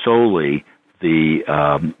solely the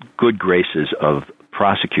good graces of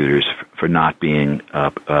prosecutors for not being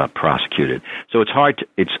prosecuted. So it's hard.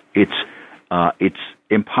 It's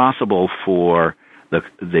impossible for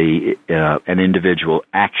an individual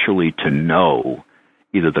actually to know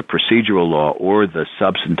either the procedural law or the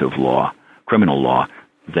substantive law, criminal law,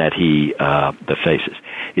 that he faces.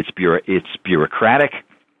 It's bureaucratic.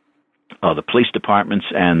 The police departments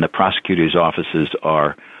and the prosecutors' offices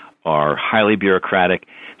are highly bureaucratic.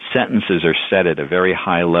 Sentences are set at a very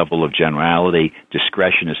high level of generality.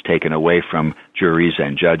 Discretion is taken away from juries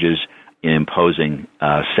and judges in imposing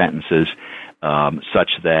sentences,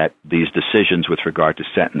 such that these decisions with regard to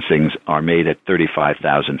sentencings are made at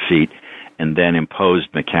 35,000 feet and then imposed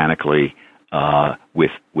mechanically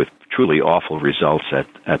with truly awful results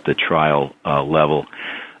at the trial level.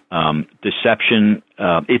 Deception,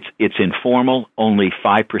 it's informal. Only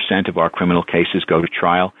 5% of our criminal cases go to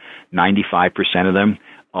trial. 95% of them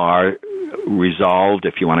are resolved,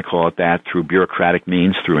 if you want to call it that, through bureaucratic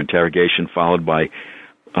means, through interrogation followed by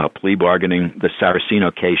plea bargaining. The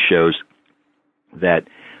Saraceno case shows that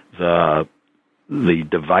the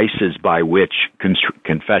devices by which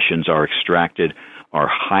confessions are extracted are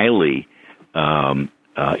highly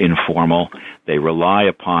informal. They rely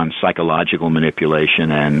upon psychological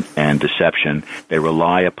manipulation and deception. They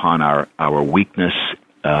rely upon our weakness,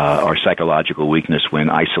 our psychological weakness when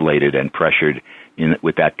isolated and pressured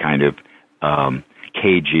with that kind of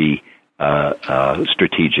cagey,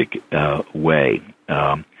 strategic way.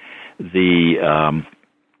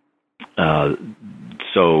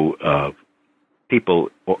 So people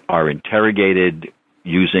are interrogated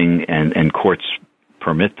using, and courts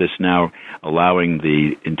permit this now, allowing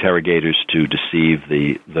the interrogators to deceive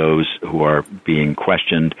those who are being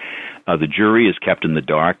questioned. The jury is kept in the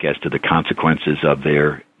dark as to the consequences of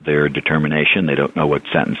their determination. They don't know what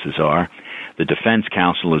sentences are. The defense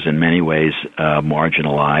counsel is in many ways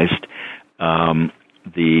marginalized. And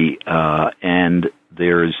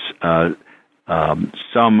there's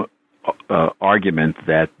some argument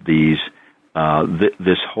that this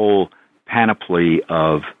whole panoply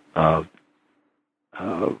of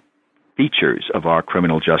features of our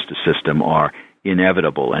criminal justice system are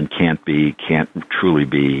inevitable and can't truly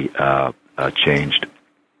be changed.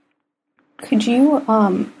 Could you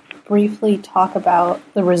briefly talk about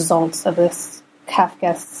the results of this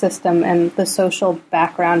Kafkaesque system and the social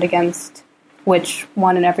background against which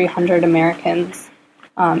 1 in every 100 Americans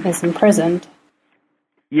is imprisoned?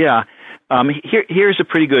 Yeah. Here's a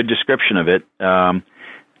pretty good description of it. The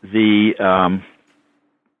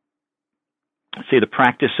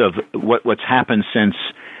practice of what's happened since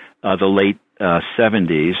the late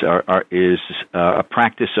 70s is a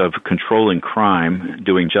practice of controlling crime,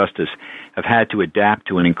 doing justice, have had to adapt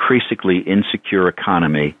to an increasingly insecure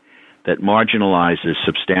economy that marginalizes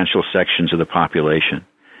substantial sections of the population,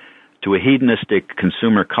 to a hedonistic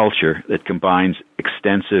consumer culture that combines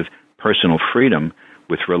extensive personal freedom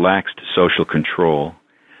with relaxed social control,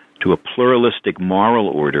 to a pluralistic moral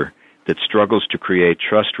order that struggles to create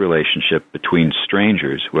trust relationship between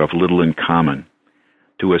strangers who have little in common,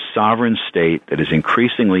 to a sovereign state that is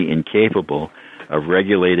increasingly incapable of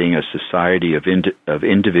regulating a society of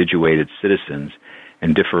individuated citizens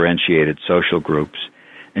and differentiated social groups,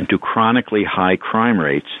 and to chronically high crime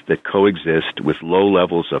rates that coexist with low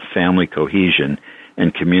levels of family cohesion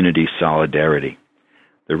and community solidarity.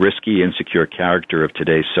 The risky, insecure character of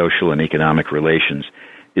today's social and economic relations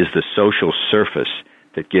is the social surface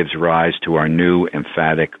that gives rise to our new,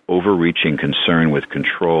 emphatic, overreaching concern with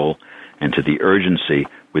control and to the urgency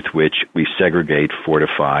with which we segregate,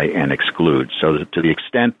 fortify, and exclude. So to the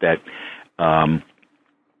extent that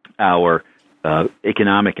our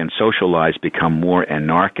economic and social lives become more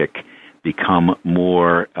anarchic, become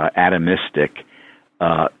more atomistic,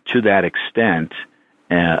 to that extent,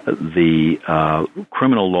 the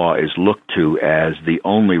criminal law is looked to as the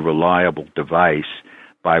only reliable device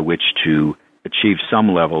by which to achieve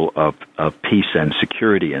some level of peace and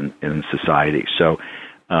security in society. So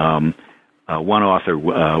one author,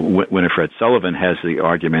 Winifred Sullivan, has the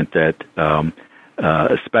argument that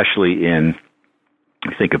especially in,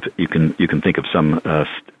 you can think of some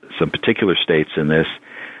particular states in this,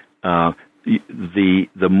 the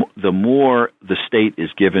more the state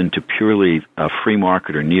is given to purely free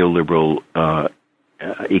market or neoliberal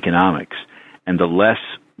economics, and the less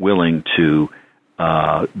willing to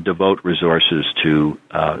devote resources to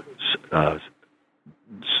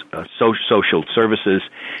social services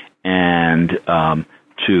and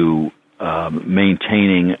to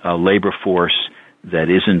maintaining a labor force that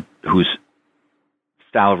whose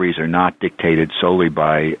salaries are not dictated solely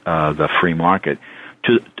by the free market.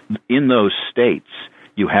 In those states,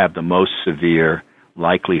 you have the most severe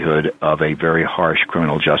likelihood of a very harsh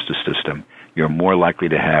criminal justice system. You're more likely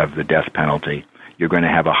to have the death penalty. You're going to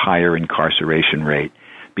have a higher incarceration rate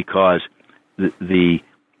because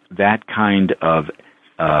that kind of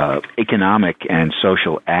economic and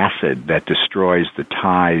social acid that destroys the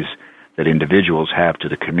ties that individuals have to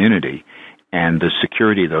the community and the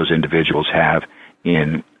security those individuals have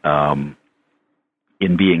in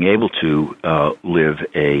being able to live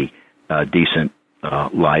a decent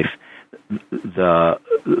life. The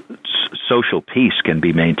social peace can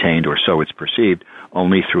be maintained, or so it's perceived,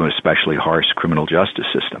 only through an especially harsh criminal justice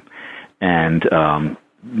system. And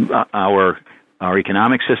our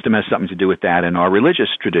economic system has something to do with that, and our religious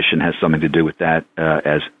tradition has something to do with that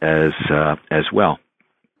as well.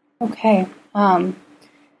 Okay.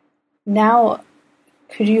 Now,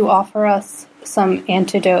 could you offer us some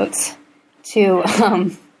antidotes to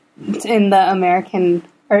in the American,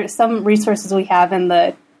 or some resources we have in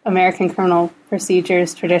the American criminal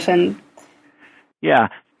procedures tradition? Yeah.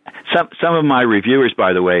 Some of my reviewers,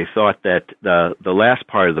 by the way, thought that the last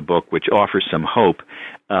part of the book, which offers some hope,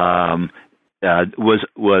 was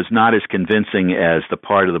not as convincing as the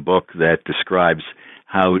part of the book that describes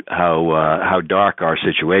how dark our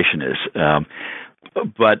situation is.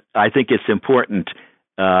 But I think it's important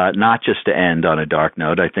not just to end on a dark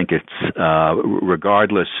note. I think it's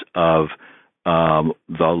regardless of the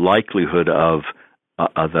likelihood of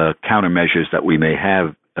the countermeasures that we may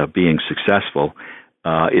have being successful.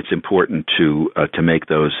 It's important to make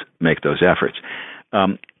those efforts.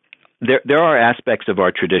 There are aspects of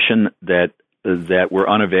our tradition that were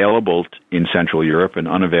unavailable in Central Europe and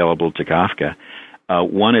unavailable to Kafka.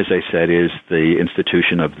 One, as I said, is the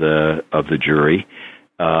institution of the jury.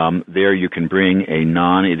 There, you can bring a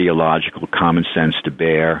non-ideological common sense to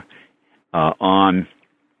bear in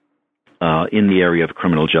the area of the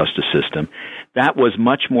criminal justice system. That was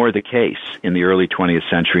much more the case in the early 20th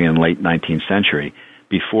century and late 19th century,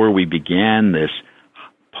 before we began this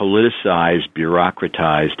politicized,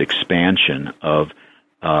 bureaucratized expansion of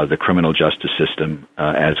the criminal justice system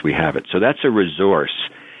as we have it. So that's a resource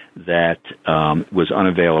that was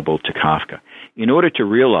unavailable to Kafka. In order to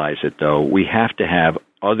realize it, though, we have to have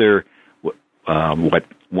other, what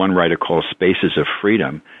one writer calls spaces of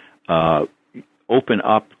freedom, open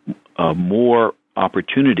up more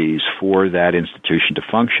opportunities for that institution to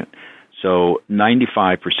function. So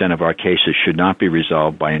 95% of our cases should not be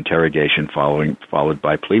resolved by interrogation followed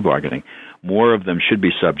by plea bargaining. More of them should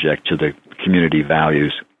be subject to the community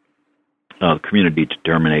values, community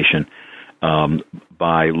determination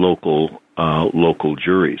by local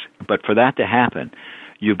juries. But for that to happen,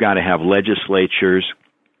 you've got to have legislatures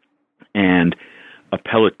and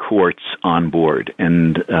appellate courts on board.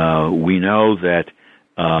 And we know that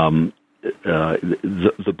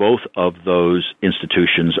the both of those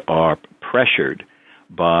institutions are pressured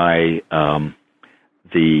by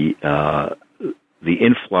the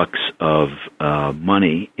influx of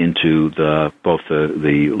money into both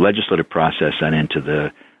the legislative process and into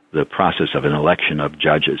the process of an election of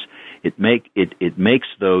judges. It makes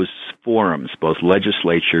those forums, both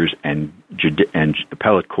legislatures and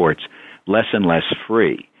appellate courts, less and less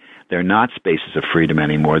free. They're not spaces of freedom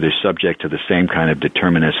anymore. They're subject to the same kind of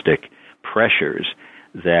deterministic pressures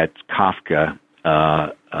that Kafka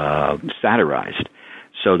satirized,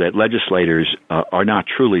 so that legislators are not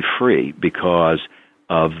truly free because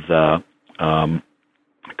of the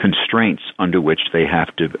constraints under which they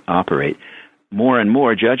have to operate. More and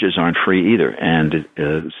more judges aren't free either, and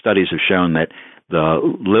studies have shown that the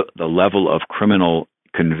level of criminal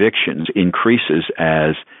convictions increases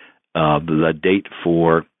as the date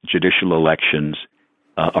for judicial elections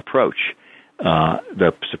approach.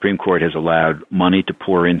 The Supreme Court has allowed money to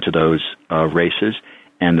pour into those races,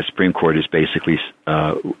 and the Supreme Court has basically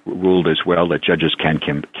ruled as well that judges can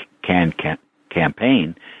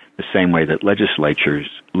campaign the same way that legislators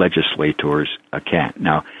can.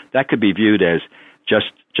 Now, that could be viewed as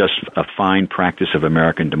just a fine practice of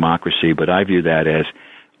American democracy, but I view that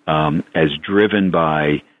as driven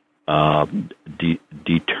by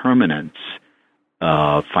determinants,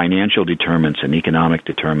 financial determinants and economic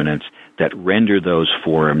determinants that render those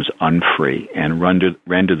forums unfree and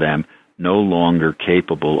render them no longer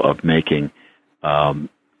capable of making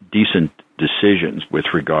decent decisions with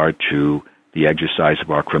regard to the exercise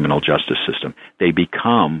of our criminal justice system. They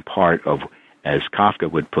become part of, as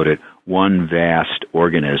Kafka would put it, one vast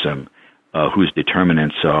organism whose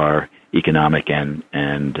determinants are economic and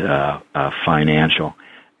financial.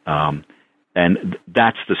 And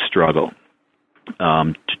that's the struggle.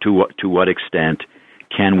 To what extent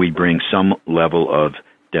can we bring some level of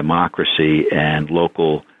democracy and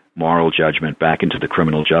local moral judgment back into the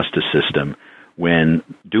criminal justice system when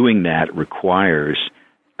doing that requires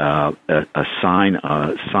a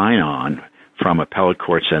sign-on from appellate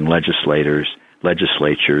courts and legislatures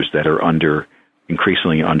that are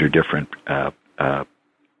increasingly under different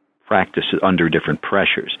practices, under different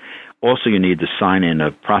pressures. Also, you need the sign-in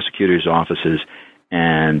of prosecutors' offices,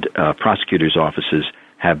 and prosecutors' offices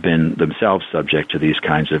have been themselves subject to these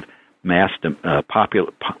kinds of mass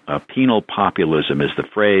penal populism is the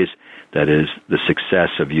phrase that is the success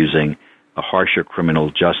of using a harsher criminal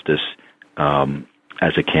justice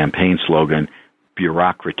as a campaign slogan,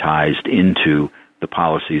 bureaucratized into the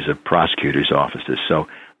policies of prosecutors' offices. So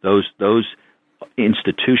those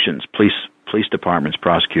institutions, police departments,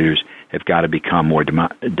 prosecutors, have got to become more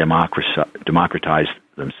democratized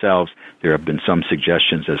themselves. There have been some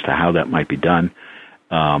suggestions as to how that might be done.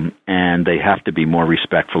 And they have to be more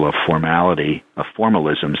respectful of formality, of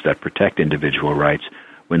formalisms that protect individual rights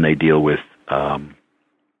when they deal with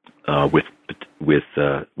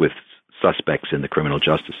suspects in the criminal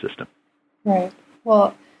justice system. Right.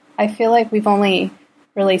 Well, I feel like we've only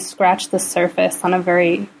really scratched the surface on a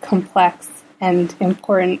very complex and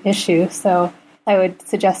important issue. So I would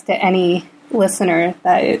suggest to any listener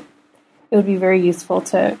that it would be very useful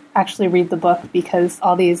to actually read the book, because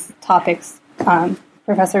all these topics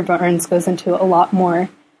Professor Burns goes into a lot more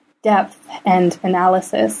depth and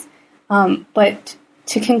analysis. But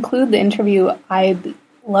to conclude the interview, I'd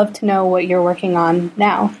love to know what you're working on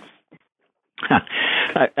now.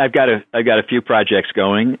 I've got a few projects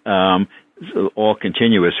going, all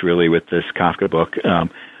continuous really with this Kafka book.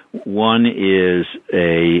 One is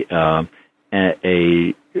a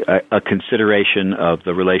consideration of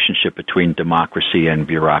the relationship between democracy and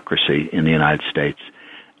bureaucracy in the United States.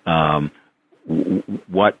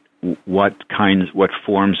 What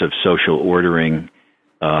forms of social ordering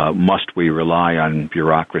must we rely on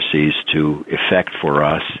bureaucracies to effect for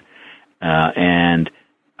us, and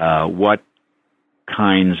what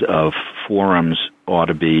kinds of forums ought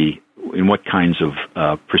to be, and what kind of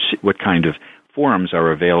forums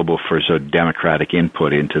are available for sort of democratic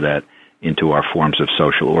input into our forms of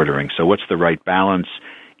social ordering. So what's the right balance,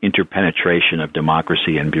 interpenetration of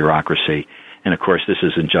democracy and bureaucracy? And of course, this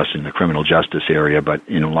isn't just in the criminal justice area, but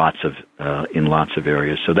in lots of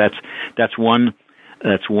areas. So that's one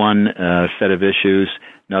set of issues.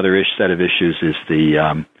 Another set of issues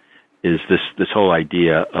is this whole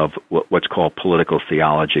idea of what's called political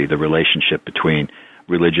theology, the relationship between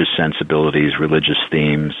religious sensibilities, religious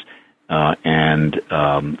themes, and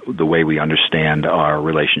the way we understand our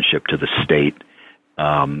relationship to the state.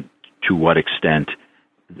 To what extent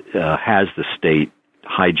has the state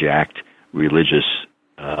hijacked religious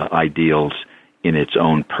ideals in its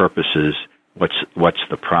own purposes? What's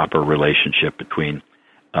the proper relationship between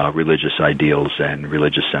religious ideals and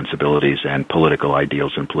religious sensibilities and political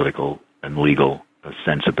ideals and political and legal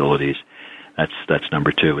sensibilities? That's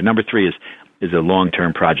number two. And number three is a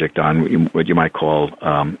long-term project on what you might call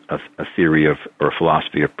a theory of or a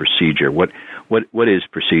philosophy of procedure. What is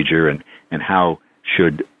procedure, and how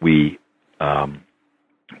should we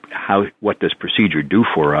what does procedure do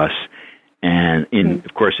for us? And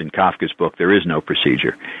of course, in Kafka's book, there is no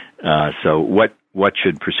procedure. So what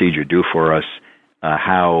should procedure do for us?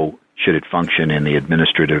 How should it function in the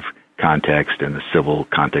administrative context, in the civil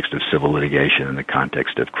context of civil litigation, in the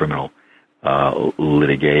context of criminal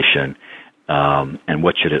litigation? And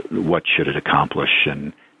what should it accomplish?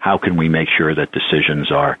 And how can we make sure that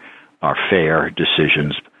decisions are fair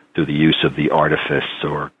decisions through the use of the artifice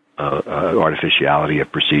or artificiality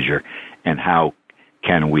of procedure? And how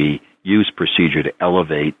can we use procedure to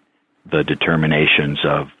elevate the determinations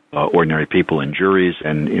of ordinary people in juries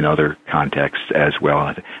and in other contexts as well?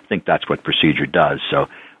 And I think that's what procedure does. So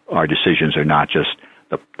our decisions are not just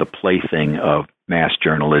the plaything of mass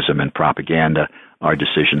journalism and propaganda. Our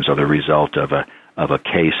decisions are the result of a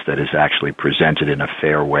case that is actually presented in a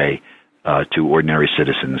fair way to ordinary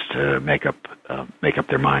citizens to make up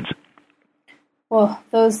their minds. Well,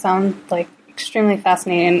 those sound like extremely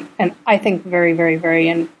fascinating and I think very, very,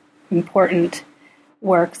 very important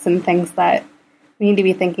works and things that we need to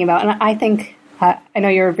be thinking about. And I think, I know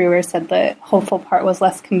your reviewer said the hopeful part was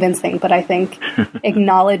less convincing, but I think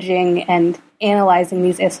acknowledging and analyzing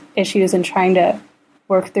these issues and trying to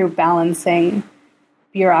work through balancing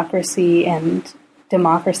bureaucracy and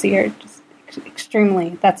democracy are just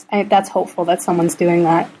extremely. That's hopeful that someone's doing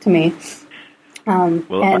that to me.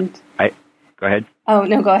 Go ahead. Oh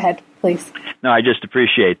no, go ahead, please. No, I just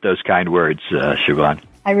appreciate those kind words, Siobhan.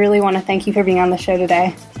 I really want to thank you for being on the show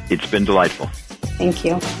today. It's been delightful. Thank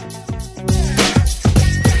you.